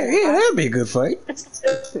 Yeah, that'd be a good fight.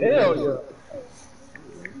 Hell yeah.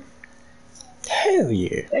 Hell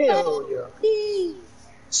yeah. Hell yeah.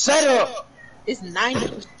 Set up! It's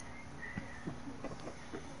 90%.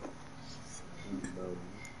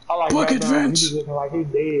 I like Look at Madara. He Vince. be looking like he's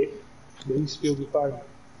dead, but he still be fighting.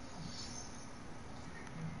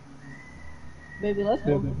 Baby, let's Yeah,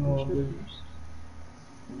 go but become no, strippers.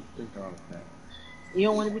 Think all of that. You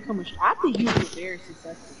don't want to become a stripper? I think you'd be a very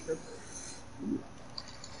successful stripper.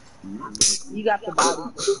 You got the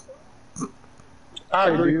body. I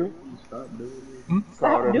agree. Stop doing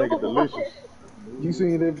Call that doing nigga delicious. You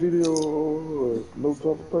seen that video No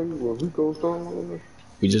Jumper Pay where Rico Strong on there?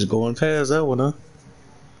 We just going past that one, huh?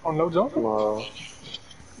 Oh, no jump.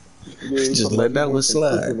 Yeah, Just let that one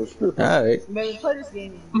slide. Alright. Baby, play this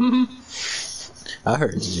game. I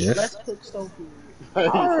heard you, Jeff. Let's cook stone food. I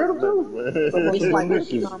heard him too, man. It's like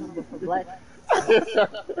Pokemon but for black.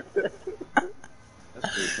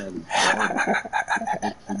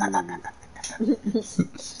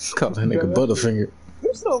 Call that nigga Butterfinger.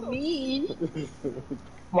 You're so mean.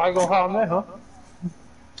 Why you gonna call him that, huh?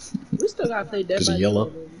 We still gotta play Dead 'Cause by he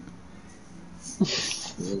yellow.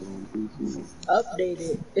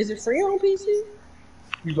 Updated. Is it free on PC?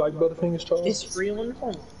 You like Butterfingers, Charles? It's free on the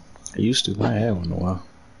phone. I used to. I had one in a while.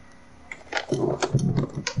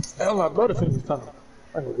 I don't like Butterfingers, kind of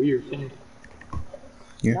like a weird thing.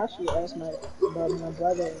 Yeah. Now she asked my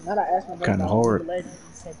brother. Not I asked my brother. Kinda about hard. League of Legends.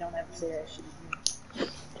 He said, "Don't ever say that shit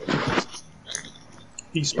again."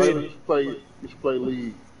 He spit it. You should play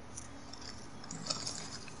League.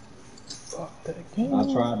 Fuck that I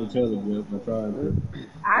game. tried to tell him, Jeff. I tried to.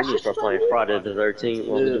 I I'm gonna start playing Friday the 13th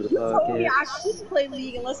when we do the You told me podcast. I shouldn't play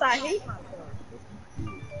League unless I hate myself.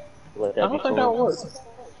 Let I that be don't think that fun. works.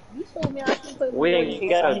 You told me I shouldn't play League. We ain't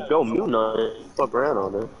gotta go mute on it. Fuck around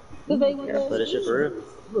on it. Cause they was Play that shit for real.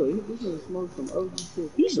 Look, he's gonna smoke some OG shit.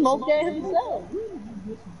 He smoked that himself.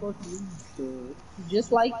 Get some fucking weed,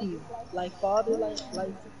 Just like you. Like father, like.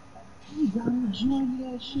 You gotta enjoy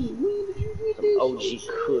that shit. When did you get Some OG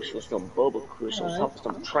Kush with some Bubba Kush on top of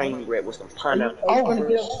some train wreck with some pineapple Are you gonna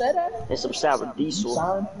get upset at it? and some sour diesel.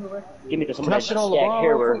 Give me some of Can I that shit on Jack LeBron real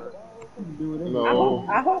Harrow. quick? No,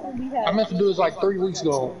 I hope when we have. I meant to do this like 3 weeks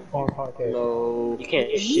ago on the podcast. no. You can't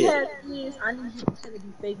If you shit. have kids, I need you to pretend to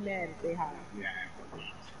be fake mad if they hide.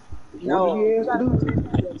 What No, did he you ask gotta to do?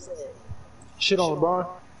 pretend to be upset. Shit on LeBron.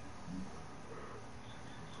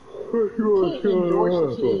 You can't endorse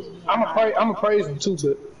your kids. I'm a praise him too,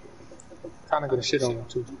 but kind of gonna shit on him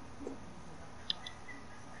too.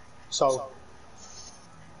 So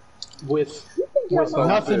with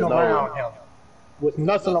nothing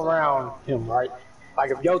around him, right?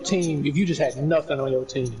 Like if you just had nothing on your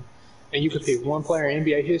team, and you could pick one player in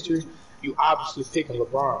NBA history, you obviously picking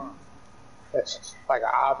LeBron. That's like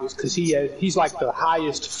obvious because he's like the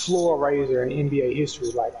highest floor raiser in NBA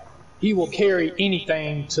history. Like he will carry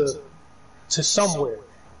anything to somewhere,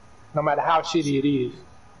 no matter how shitty it is.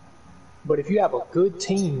 But if you have a good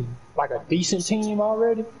team, like a decent team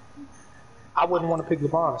already, I wouldn't want to pick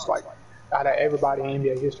LeBron. It's like out of everybody in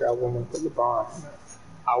NBA history, I wouldn't want to put LeBron in there.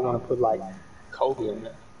 I want to put like Kobe in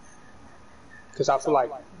there. Because I feel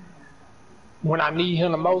like when I need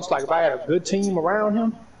him the most, like if I had a good team around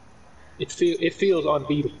him, it feels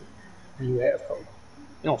unbeatable when you have Kobe. You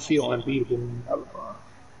don't feel unbeatable when you have LeBron.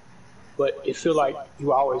 But it feel like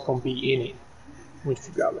you always going to be in it when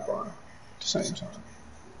you got LeBron at the same time.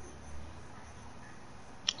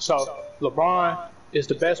 So LeBron is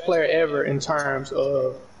the best player ever in terms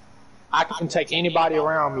of I can take anybody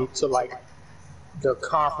around me to like the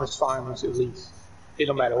conference finals at least. It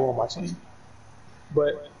don't matter who on my team.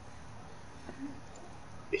 But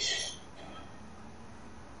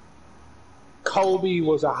Kobe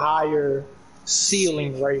was a higher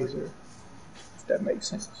ceiling raiser, if that makes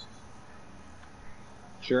sense.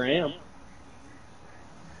 Sure am.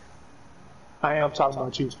 I am talking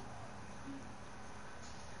about you.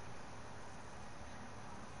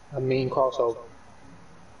 I mean crossover.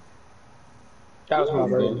 That was my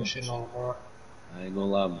version of shit on LeBron. I ain't gonna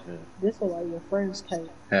lie, man. This is why your friends can't.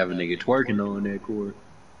 Have a nigga twerking on that court.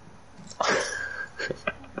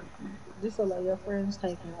 This is like your friends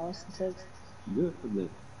taking Austin, Texas. Good for them.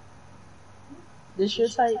 This your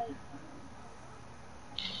type?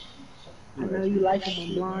 I know you like him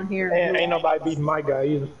with blonde hair. And ain't nobody beating my guy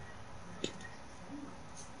either.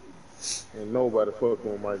 Ain't nobody fuck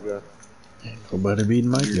on my guy. Nobody beating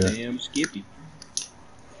my You're guy. damn Skippy.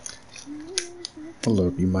 I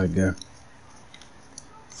love you, my guy.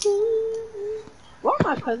 Why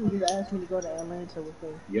my cousin just asked me to go to Atlanta with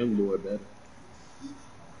him? Young boy better.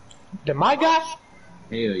 Then my guy?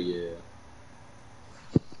 Hell yeah.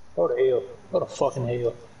 Go to hell. Go to fucking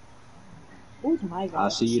hell. Who's my guy? I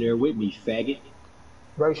see you there with me, faggot.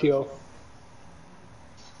 Ratio.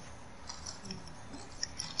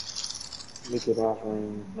 Look at our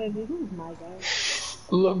friend. Baby, who's my guy?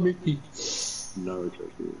 Love Mickey. Naruto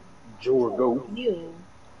kid. Jorgo. Ew.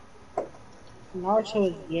 Naruto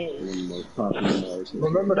is gay. One of the most popular Naruto.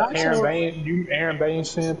 Remember the Naruto- Aaron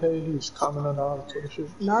Baines fan page? He was commenting on all the Twitter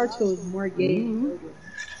shit. Naruto is more gay than JoJo.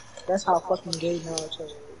 That's how fucking gay Naruto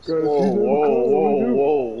is. Whoa.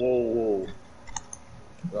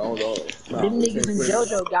 Them niggas in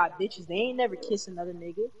JoJo got bitches. They ain't never kissed another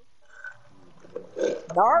nigga.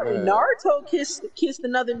 Naruto kissed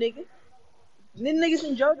another nigga. Them niggas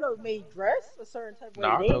in JoJo made dress a certain type of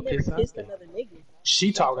way. They ain't never kissed another nigga.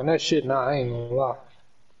 She talking that shit now. I ain't gonna lie.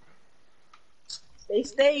 They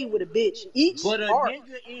stayed with a bitch. But a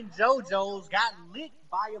nigga in JoJo's got licked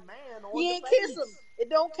by a man on He ain't the face. kiss him. It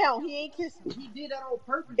don't count. He ain't kiss him. He did that on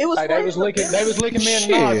purpose. It was Like, they was licking me in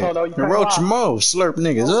Naruto though. You can't Roach lie. Mo slurp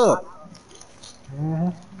niggas up.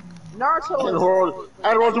 Naruto.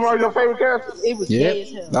 Orochimaru your favorite character? It was gay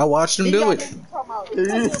as hell. I watched him do it.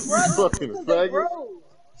 Fucking faggot.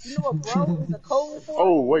 You know what bro is a code for?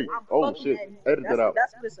 Oh wait. I'm Oh fucking shit. that. Edit that out.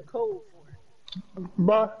 That's what it's a code for.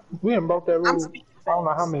 But we ain't broke that I'm rule. speaking I don't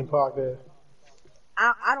know how facts. many podcasts.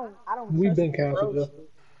 I don't. We've trust been the canceled, bro though. shit.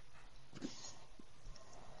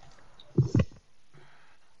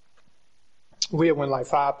 We had went like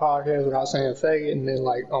 5 podcasts without saying faggot, and then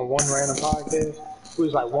like on one random podcast, we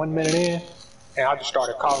was like 1 minute in, and I just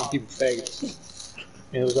started calling people faggots.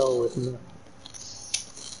 And it was over with. Man.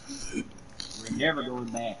 We're never going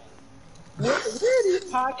back. Where are these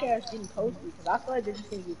podcasts getting posted? Because I feel like they're just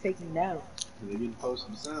gonna get taken down. They're getting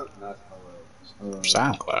posted to SoundCloud,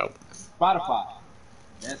 Spotify.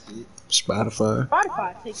 That's it. Spotify,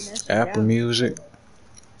 Spotify taking that shit Apple down. Music,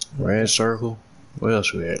 Red Circle. What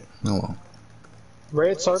else we had? Hold on.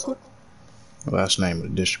 Red Circle? Well, that's the name of the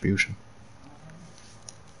distribution.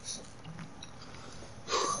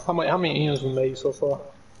 How many M's we made so far?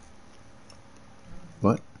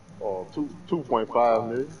 What? 2.5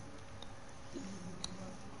 million.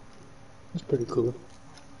 That's pretty cool.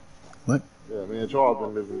 What? Yeah, man, Charles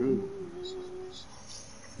been living good.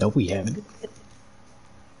 No, we haven't.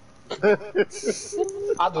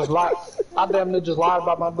 I damn near just lied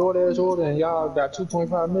about my DoorDash order, and y'all got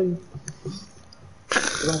 2.5 million.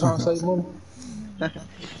 You know what I'm trying to say, money?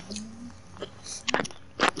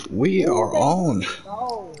 We are on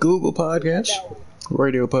Google Podcasts,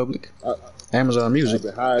 Radio Public, Amazon Music,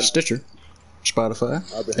 Stitcher, Spotify,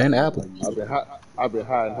 and Apple. I've been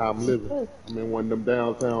hiding how I'm living. I'm in one of them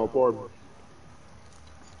downtown apartments.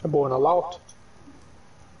 That boy in a loft.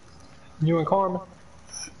 You and Carmen?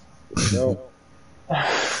 No.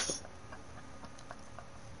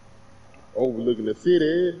 Overlooking the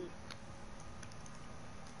city.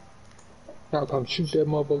 Y'all come shoot that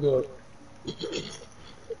motherfucker up.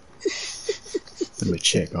 Let me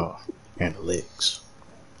check our analytics.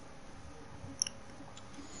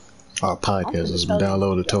 Our podcast has been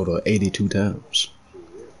downloaded a total of 82 times.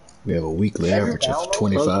 We have a weekly average of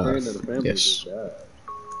 25. Yes.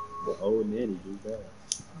 The old nanny just died.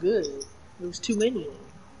 Good. It was too many.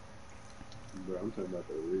 Bro, I'm talking about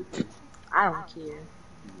the original. I don't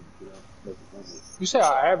care. You say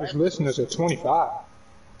our average listeners are 25.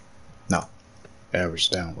 No. Average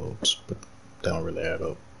downloads, but they don't really add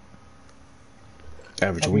up.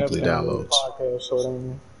 Average I've weekly never done a downloads. podcast, so I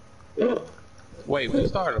don't know. Wait, we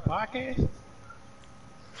started a podcast?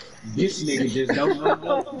 This nigga just don't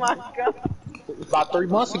know. Oh my god. About 3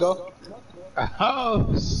 months ago.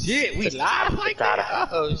 Oh shit, we live like that?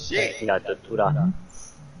 Oh shit. You got the $2.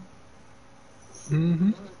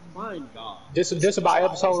 Mm-hmm. My God. This about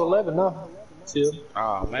episode 11 now. Still.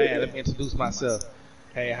 Oh man, let me introduce myself.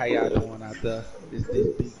 Hey, how y'all doing out there? This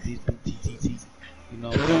big TTT. You know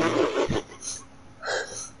what I'm saying?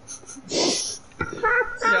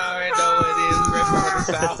 Y'all already know what it is. We represent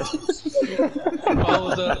the South.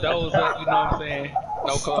 Clothes up, doors up, you know what I'm saying?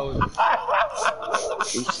 No clothes.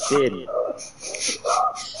 We steady.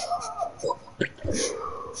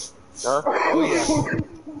 Huh? Oh yeah.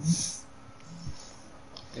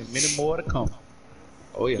 And many more to come.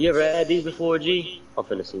 Oh yeah. You ever had these before, G? I'm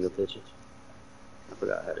finna see your picture. I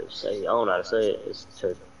forgot how to say it. I don't know how to say it. It's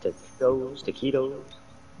taquitos.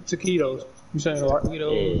 Taquitos. You saying it right?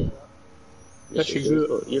 Yeah. That shit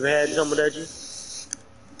good. You ever had some of that, G?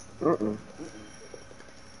 Uh-uh.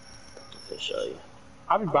 I'll show you.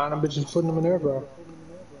 I be buying them bitches and putting them in there, bro.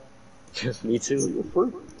 Me too.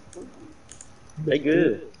 They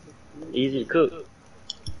good. Easy to cook.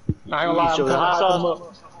 I ain't gonna lie, I'm Show the kinda hot hyping them sauce?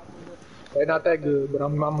 up. They not that good,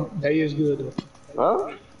 but they is good though.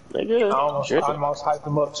 Huh? They good. I almost hyped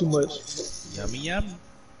them up too much. Yummy yummy.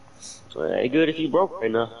 So they good if you broke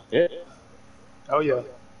right now. Yeah. Oh yeah.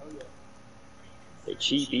 They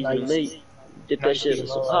cheap, easy to Nice. make. Dip that Nice shit in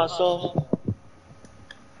some hot sauce.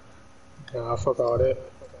 Nah, fuck all that.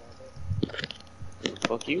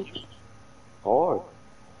 Fuck you. Hard.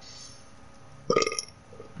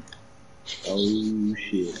 Oh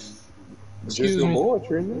shit. Excuse me. Boy,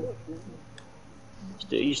 Trinity.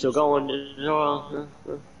 You still going?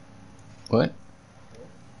 What?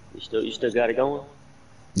 You still got it going?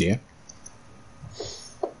 Yeah.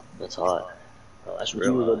 That's hot. Oh, that's You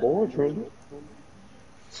real was a hot. boy, Trinity.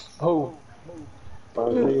 Oh,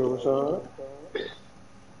 Isaiah Rashad.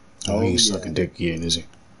 Oh, he ain't sucking dick again, is he?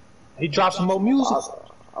 he dropped some more music.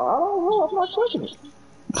 I don't know. I'm not clicking it.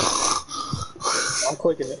 I'm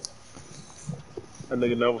clicking it. That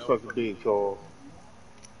nigga never sucked a dick, Charles.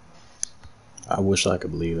 I wish I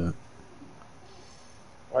could believe that.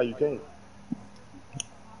 Why you can't?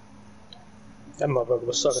 That motherfucker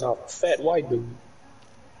was sucking off a fat white dude.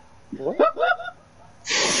 What?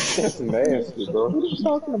 That's nasty, bro. What are you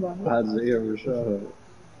talking about? Isaiah Rashad.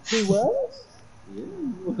 He was? Yeah,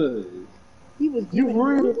 he was. He was You giving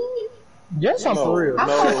real? head? Yes, I'm for real. I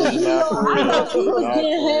thought he, not for I thought he real. was Not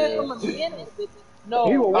getting for head real. from the beginning. No,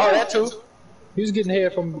 Oh, that too. He was getting hair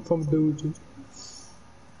from a dude too.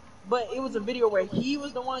 but it was a video where he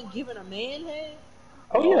was the one giving a man head.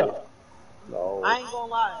 Oh yeah. No. I ain't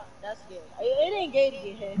gonna lie, that's gay. It ain't gay to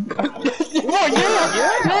get head.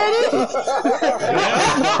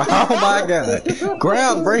 Oh my god.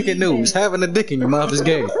 Groundbreaking news. Having a dick in your mouth is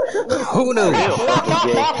gay. Who knew? Alright,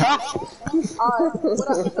 what I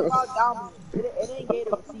think about dominance, it ain't gay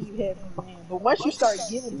to receive head from a man, but once you start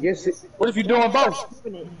giving it, Yes, it. What if you're doing both?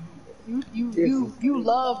 giving it, you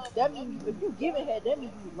love. That means if you give it head, that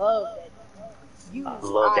means you love that. You I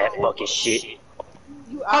love that fucking shit.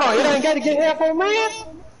 You Hold on, it ain't got to get hair from a man.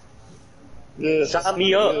 Yeah. Sign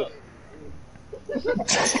me up.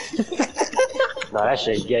 Nah, that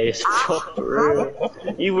shit gay as fuck, for real.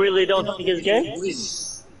 You really don't think it's gay?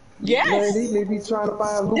 Yes. Man, these niggas be trying to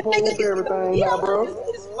find loopholes for everything now, bro.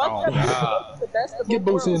 It's fucked up. The best of Get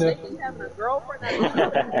both Boosie in worlds. there. They be having a girlfriend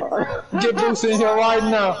that's Get Boots in here right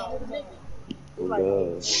now.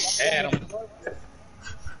 Adam.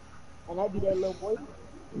 and that be that little boy.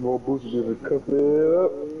 More Boosie just cuff it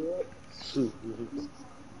up.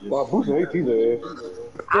 Wow, Boosie hates his ass.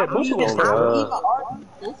 Yeah, Boosie was I don't even argue.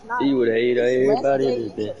 It's not. He would hate everybody in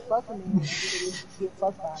It's this less bitch. gay to fuck a man than it is to get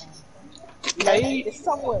fucked by him. Hey. It's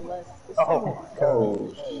somewhat less. It's somewhat less.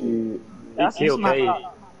 Oh, shit. That's Kill just my Paige.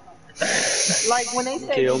 thought. Like when they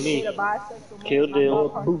say Kill you me. get a bisexual man, Kill my them.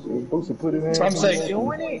 thought process Boosie put his hands I'm on saying- his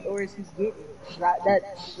doing it or is he getting it? That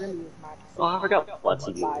really is my Oh, I forgot what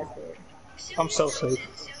he did. bias there. I'm so safe.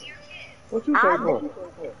 What you say, bro?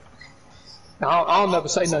 I don't never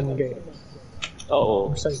say nothing gay. Oh,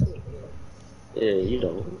 I'm safe. yeah, you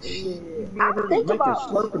know. I think Making about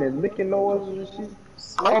slurping and licking noises and shit.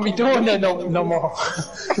 I don't be doing that no more.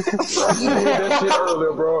 You did that shit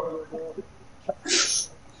earlier, bro.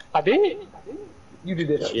 I did. You did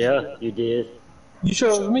that shit. Yeah, you did. You sure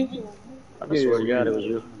it was me? I swear to God, it was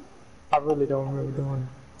you. I really don't remember doing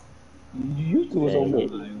You used to us on Yeah,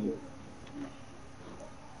 that.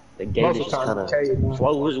 The it. game Most is of the just time, kind it's gay, man. of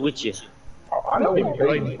flows with you. I know he be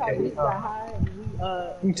blatant we gay. got high and we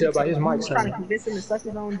You can tell by his mic trying to sound. convince him to suck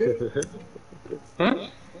his own dick. Huh? That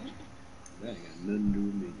ain't got nothing to do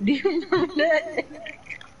with me. Do you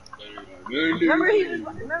remember that?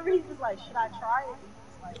 Remember he was like, should I try it? And he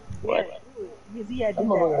was like, yeah, do it. Because he had That did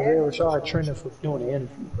motherfucker that. here was started trending for doing the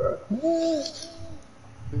interview, bro.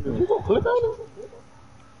 You gonna click on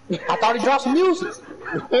it? I thought he dropped some music.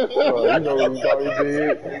 You know what you thought you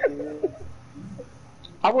did.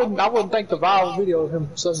 I wouldn't think the viral video of him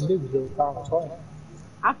sucking dick was really powerful. Sorry.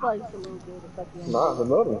 I feel like it's a little good to suck your own Nah, it's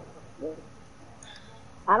another one. dick.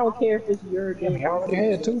 I don't care if it's your dick. He already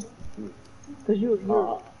had too. Because you're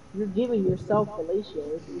giving yourself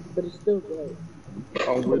fellatio, but it's still good.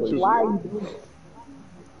 I'm with you. Why are you doing it?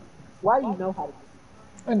 Why do you know how to do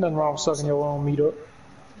Ain't nothing wrong with sucking your own meat up. it?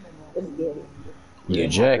 It's good. Your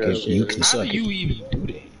jacket, you can How suck do it. you even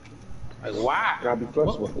do that? Like, why? Gotta be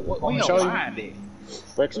flexible. We show don't you. mind that.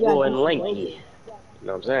 Flexible and lanky. You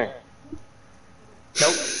know what I'm saying?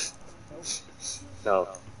 Nope. No,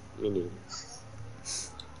 me neither.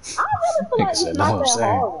 I really feel like Nigga it's said, not "No, I'm that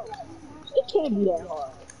saying." hard. It can't be that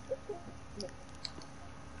hard.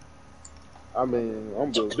 I mean,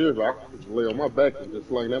 I'm just this. I can just lay on my back and just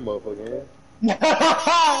sling that motherfucker in.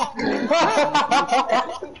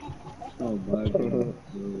 Oh my god.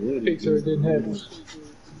 Picture it didn't happen.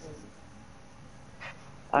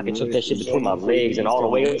 I can tuck that shit between my legs and all the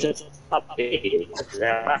way to the top of the head.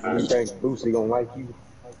 You think Boosie gonna like you?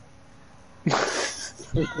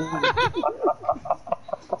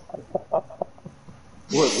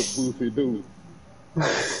 What would Boosie do?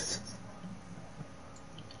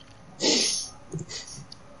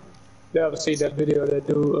 ever see that video of that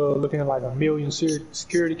dude looking at like a million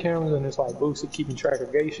security cameras and it's like Boosie keeping track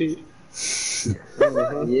of gay shit?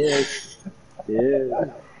 Yes. Yeah.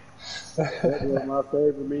 That's one of my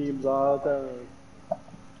favorite memes all the time.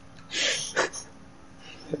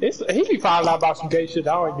 He be finding out about some gay shit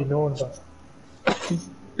I already be knowing about.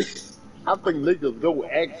 I think niggas go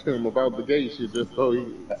ask him about the gay shit just so he.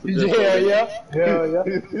 Yeah.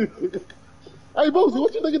 Hey, Boosie,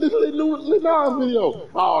 what you think of this Lil Nas video?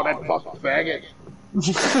 Oh, that fucking faggot.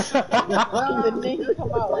 The nigga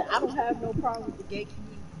come out like, I don't have no problem with the gay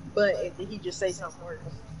community, but if he just say something worse.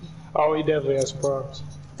 Oh, he definitely has problems.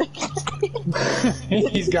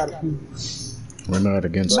 He's got a few. We're not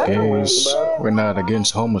against gays. We're not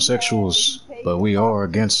against homosexuals, but we are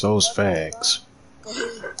against those fags.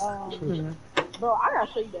 Bro, I gotta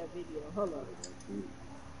show you that video. Hold on.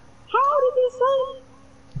 How did he say?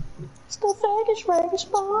 It's the faggots, faggots,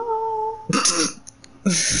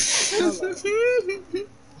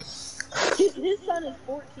 His son is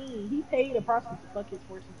 14. He paid a prostitute to fuck his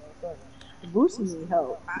 14-year-old son. Boosie need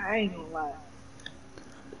help. I ain't gonna lie.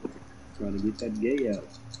 Trying to get that gay out.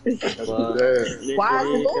 Why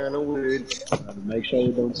is it kind of weird. Trying to make sure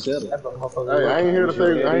we don't settle. Hey, I ain't here to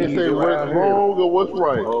say, what's wrong or what's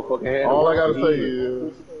right. All I gotta say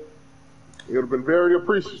is, it would have been very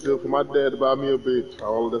appreciative for my dad to buy me a bitch.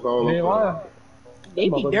 That's all I'm saying. They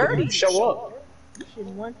be dirty. Show up. You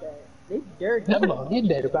shouldn't want that. They be dirty. Your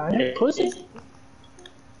daddy buying that pussy.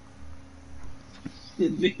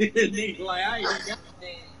 Nigga, like, I ain't got that.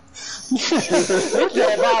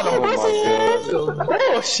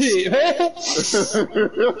 Oh shit, man.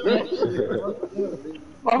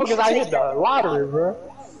 Motherfuckers, I hit the lottery, bro.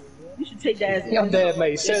 You should take that as Your dad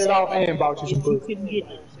may set it off and bought you some You pussy. couldn't get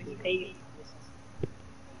it, so he paid.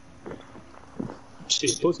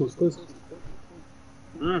 Shit, pussy was pussy.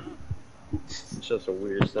 It's just a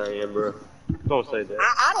weird saying, bro. Don't say that.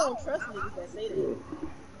 I don't trust niggas that say that.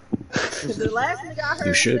 Cause the last nigga I heard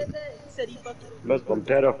You should. say that, he said he fucking. That's some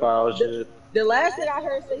pedophile shit. The last thing I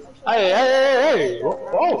heard say some shit. Hey.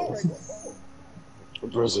 Whoa.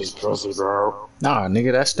 Pussy's pussy, bro. Nah,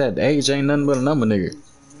 nigga, that's that age ain't nothing but a number, nigga.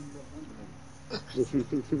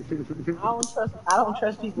 I don't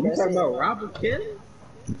trust people that say talking about that. Robert Kelly?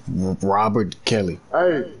 Robert Kelly.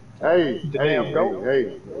 Hey,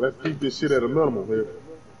 let's keep this shit at a minimum here.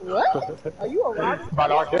 What? Are you a Robert?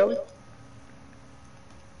 About R. Kelly?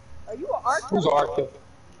 Are you a R. Who's Kelly? R. Kelly?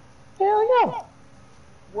 Hell yeah.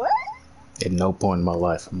 What? At no point in my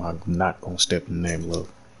life am I not gonna step in the name of love.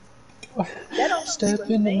 That don't Step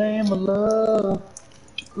in the name of love.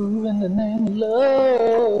 Groove in the name of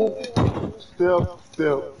love. Step,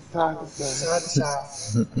 side to side.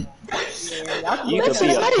 You could be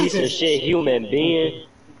a piece of shit human being.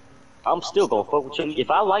 I'm still gonna fuck with you. If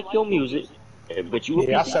I like your music, but you a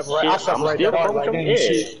Yeah, I piece of separate shit, I'm that still art fuck with like your ain't head.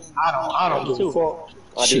 shit. I don't give a fuck.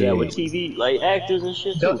 I do that with Shit. TV, like actors and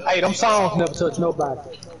shit too. Hey, them songs never touch nobody.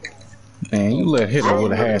 Man, you let Hitler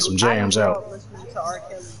would have had some jams out. Listening to R.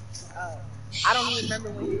 Kelly. I don't even remember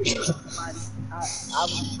when he was somebody.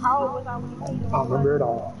 How old was I when he was I don't remember it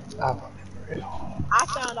all. I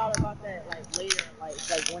found out about that like later in life,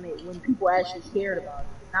 like when people actually cared about it,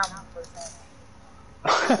 not when it first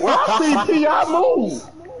happened. Well, I see P.I. move.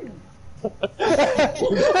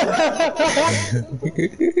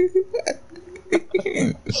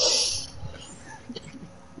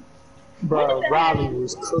 Bro, Riley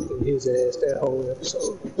was cooking his ass that whole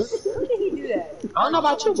episode. When did he do that? I don't know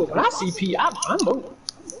about you, but when I see P, I'm moving.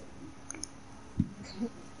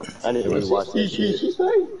 I need to rewatch that shit. She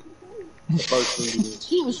say?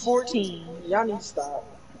 He was 14. Y'all need to stop.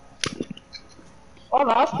 Oh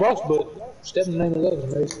no, that's gross, but step in the name of love is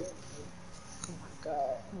amazing.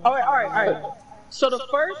 God. All right. So the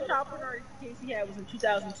first child pornography case he had was in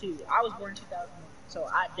 2002. I was born in 2001, so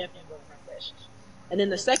I definitely won't remember that shit. And then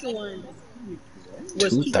the second one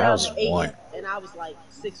was 2008, and I was like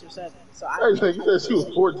 6 or 7. So I. Hey, you said she was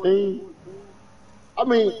 14. I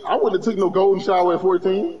mean, I wouldn't have took no golden shower at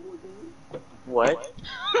 14. What?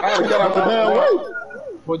 I would have got out the damn way.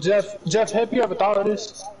 Well, Jeff, have you ever thought of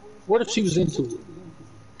this? What if she was into it?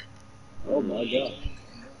 Oh my god.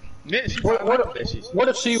 Yeah, she probably like that shit. What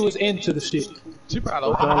if she was into the shit? She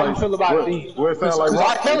probably How you feel about it? Well, it sounds like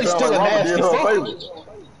R. Kelly's it sound still a like Robert nasty did her fuck. favor.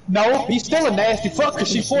 No, he's still a nasty fuck because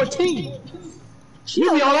she's 14. She be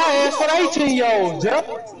on her ass for the 18-year-olds, Jeff.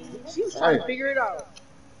 She was trying to figure it out.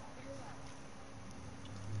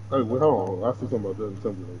 Hey, wait, hold on. I see something about Justin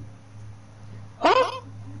Timberlake. Huh?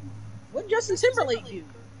 What did Justin Timberlake do?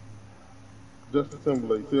 Justin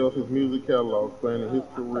Timberlake sells his music catalog, spanning his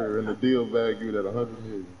career, and the deal valued at $100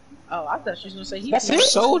 million. Oh, I thought she was gonna say he. That's it?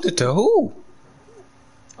 Sold it to who?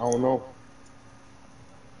 I don't know.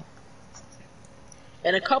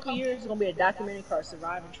 In a couple years, it's gonna be a documentary called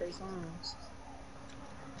 "Surviving Trey Songz."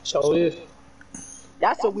 So if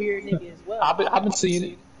That's a weird nigga as well. I've been seeing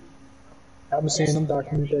it. I've been seeing them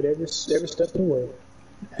document that every step of the way.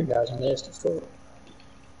 That guy's nasty as fuck.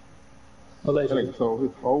 That Allegedly. nigga sold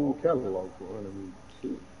his whole catalog for 100 million.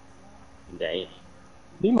 Shit. Damn.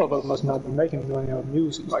 These motherfuckers must not be making money on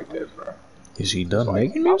music like that, bro. Is he done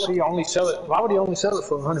making Why would music? he only sell it? Why would he only sell it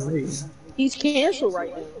for 100 million? He's canceled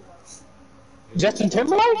right now Justin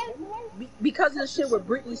Timberlake? because of the shit with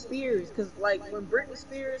Britney Spears. Because like when Britney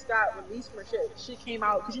Spears got released from her shit came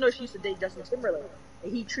out. Because you know she used to date Justin Timberlake,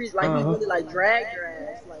 and he treats like he really like dragged her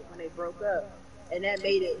ass like when they broke up, and that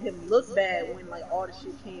made him look bad when like all the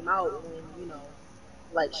shit came out when you know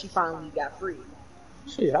like she finally got free.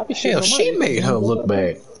 Shit, I be Hell, she made her look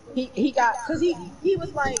bad. He got because he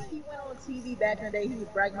was like he went on TV back in the day. He was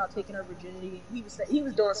bragging about taking her virginity. He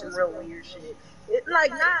was doing some real weird shit. It, like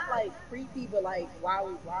not like creepy, but like why are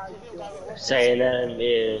you doing that? Saying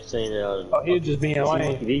that. Oh, he was just being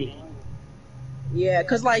lame. TV. Yeah,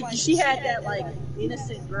 cause like she had that like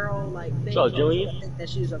innocent girl like thing. So, Julian? Think that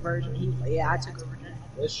she was a virgin. He was like, yeah, I took her virginity.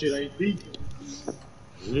 That shit ain't deep.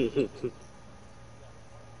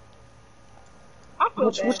 I feel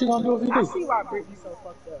What you gonna do if you I do? see why Britney's so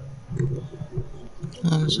fucked up.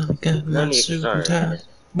 None of your concern.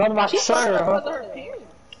 None of my She fucked concern, up huh? because of her parents.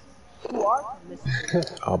 Who are from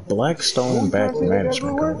Mississippi. A Blackstone back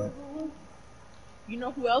management company. You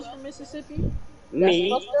know who else from Mississippi? Me.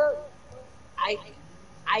 That's fucked up.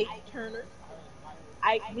 Ike Turner.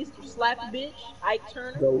 Ike, Mr. Slappy Bitch. Ike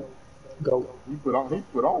Turner. Go. He put on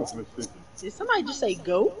Mississippi. Did somebody just say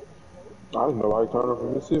go? I didn't know Ike Turner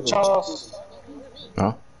from Mississippi. Charles.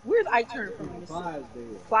 Huh? Where's Ike Turner from Mississippi?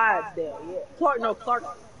 Clydesdale, yeah. Clark.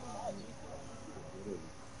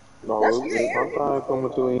 No, That's I'm your area. trying to come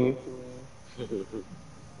between.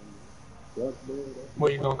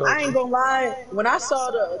 Where you gonna go? I ain't gonna lie. When I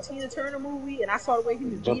saw the Tina Turner movie and I saw the way he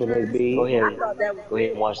was beating Jumping her, that beat. Go ahead. I thought that was Go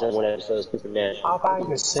ahead and watch that one episode of Supernatural. I'll buy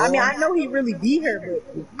you a cell. I mean, I know he really beat her, but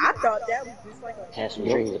I thought that was just like a. Have some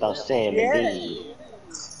dreams about Sam Yeah. and Dee.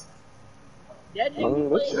 That Man, nigga that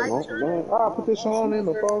played shit, Ike Turner. man. I'll put this on in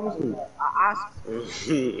the phone.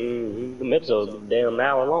 The episode's a damn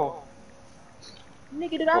hour long.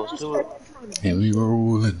 Nigga, did I Close just to it. And we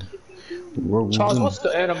rolling. Charles, what's the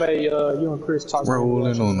anime you and Chris talking about?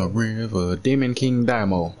 Rolling on the river. Demon King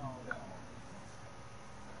Daimo.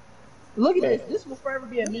 Look at this. This will forever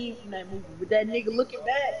be a meme from that movie. With that nigga looking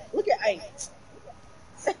bad. Look at Ike.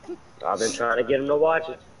 I've been trying to get him to watch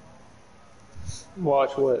it.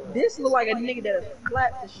 Watch what? This look like a nigga that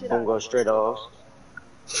slapped the shit I'm out gonna of go straight off.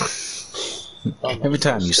 Every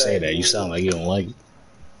time you say that, you sound like you don't like it.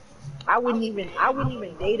 I wouldn't even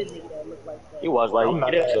date a nigga that looked like that. You watch like I'm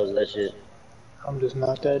not 8 episodes of that shit. I'm just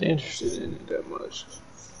not that interested in it that much.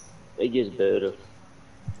 It gets better.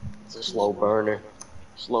 It's a slow burner.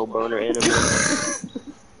 Slow burner anime.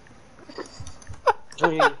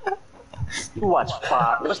 You watch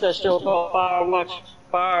Fire. What's that show called?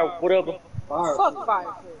 Fire, whatever. Fuck Fire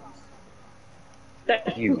Force.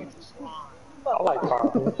 Thank you. I like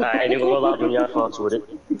Fire. I ain't even gonna lie to y'all fucks with it.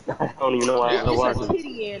 I don't even know why I'm still It's a watching.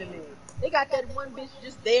 titty anime. They got that one bitch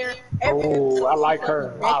just there. Every Oh, episode I she's like fucking her.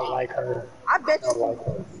 naked. I like her. I bet you like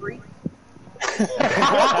her. freak.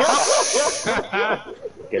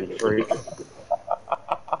 Getting free.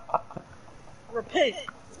 Repent.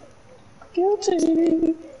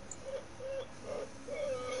 Guilty.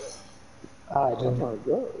 Alright, Oh then. my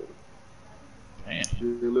god.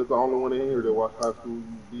 You're the only one in here that watch High School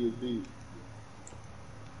DxD.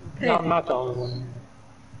 No, I'm not the only one.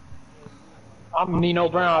 I'm Nino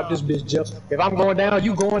Brown. This bitch just. If I'm going down,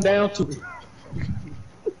 you going down too.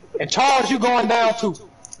 And Charles, you going down too.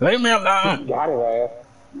 Leave me alone. Got it,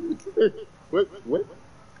 ass. What?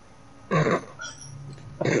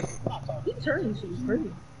 He turned into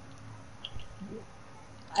pretty.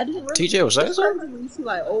 I didn't really. TJ was saying it's something? crazy when you see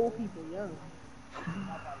like old people young.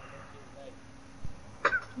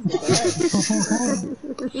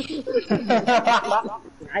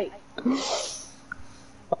 Right.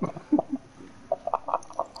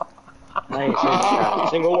 I ain't saying a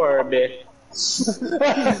single word, bitch.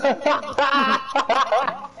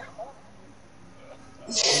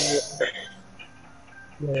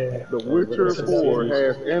 Yeah. The Witcher 4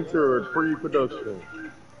 has entered pre-production.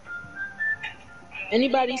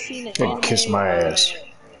 Anybody seen the Hey, anime? kiss my ass.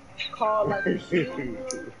 Called like a shield?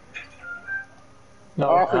 No,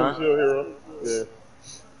 I'll finish your hero. Yeah.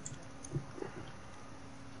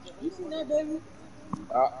 You seen that, baby?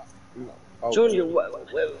 No. Oh, Junior, what?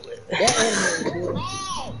 That anime is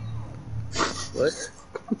good. What?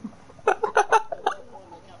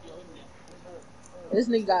 This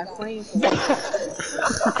nigga got framed for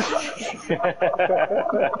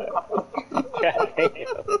God damn.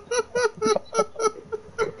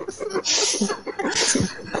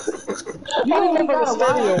 You don't even got a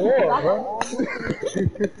study of war, bro.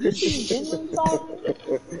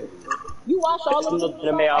 You watch all of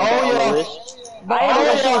them? Oh, yeah. I ain't know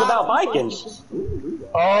that shit was about Vikings.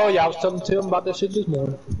 Oh yeah, I was telling Tim about that shit this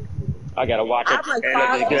morning. I gotta watch I it. have like And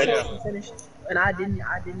 5 it's good. episodes to finish it, and I didn't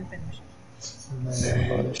finish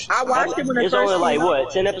it. I watched it when it It's first only like, came out.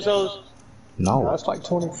 what, 10 episodes? No, That's like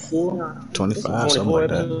 24. 25, something 24 like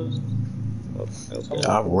that. episodes? Okay.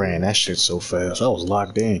 I ran that shit so fast. I was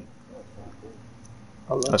locked in.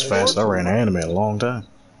 That's fast. I ran anime a long time.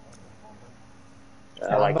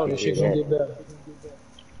 I like know to this hear shit gonna that. get better.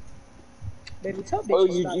 Baby, tell Oh,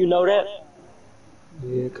 bitches you know that?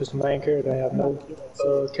 Yeah, because the main character have no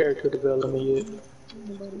character development yet.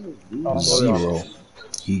 Zero.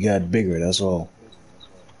 He got bigger, that's all.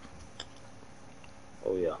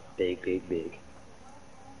 Oh, yeah. Big, big, big.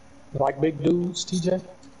 Like big dudes, TJ?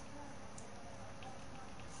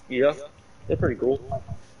 Yeah. They're pretty cool.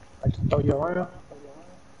 Like to throw you around?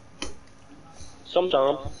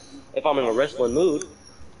 Sometimes, if I'm in a wrestling mood.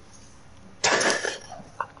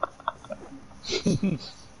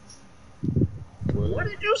 What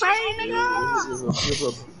did you say,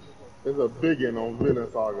 nigga? It's a big one on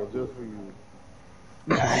Villain Saga just for you.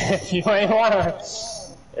 You ain't lying.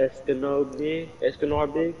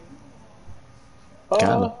 Escanor big?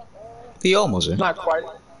 Kinda. He almost in. Not quite.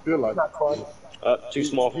 Feel like Not quite. Too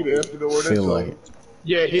small for he me. the Escanor Feel like it.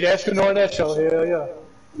 Yeah, he'd Escanor in that show. Hell yeah.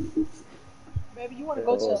 Baby, you want to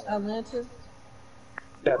go to Atlanta?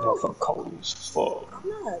 That motherfucker cold as fuck. I'm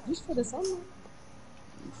not, just for the summer.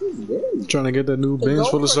 Trying to get that new Benz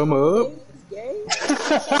for the summer up. It's gay.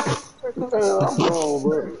 I'm wrong,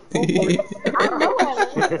 bro.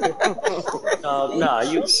 Nah,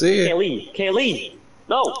 you See it. can't leave. Can't leave.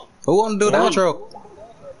 No. Who want to do the outro?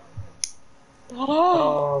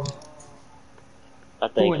 I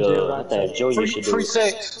think Junior should do Free it.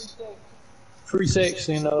 sex. Free sex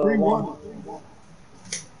in one.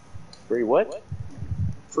 Free what?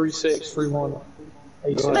 Free sex, free one.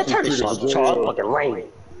 Man, turn this shit off. It's fucking raining.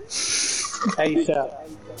 ASAP.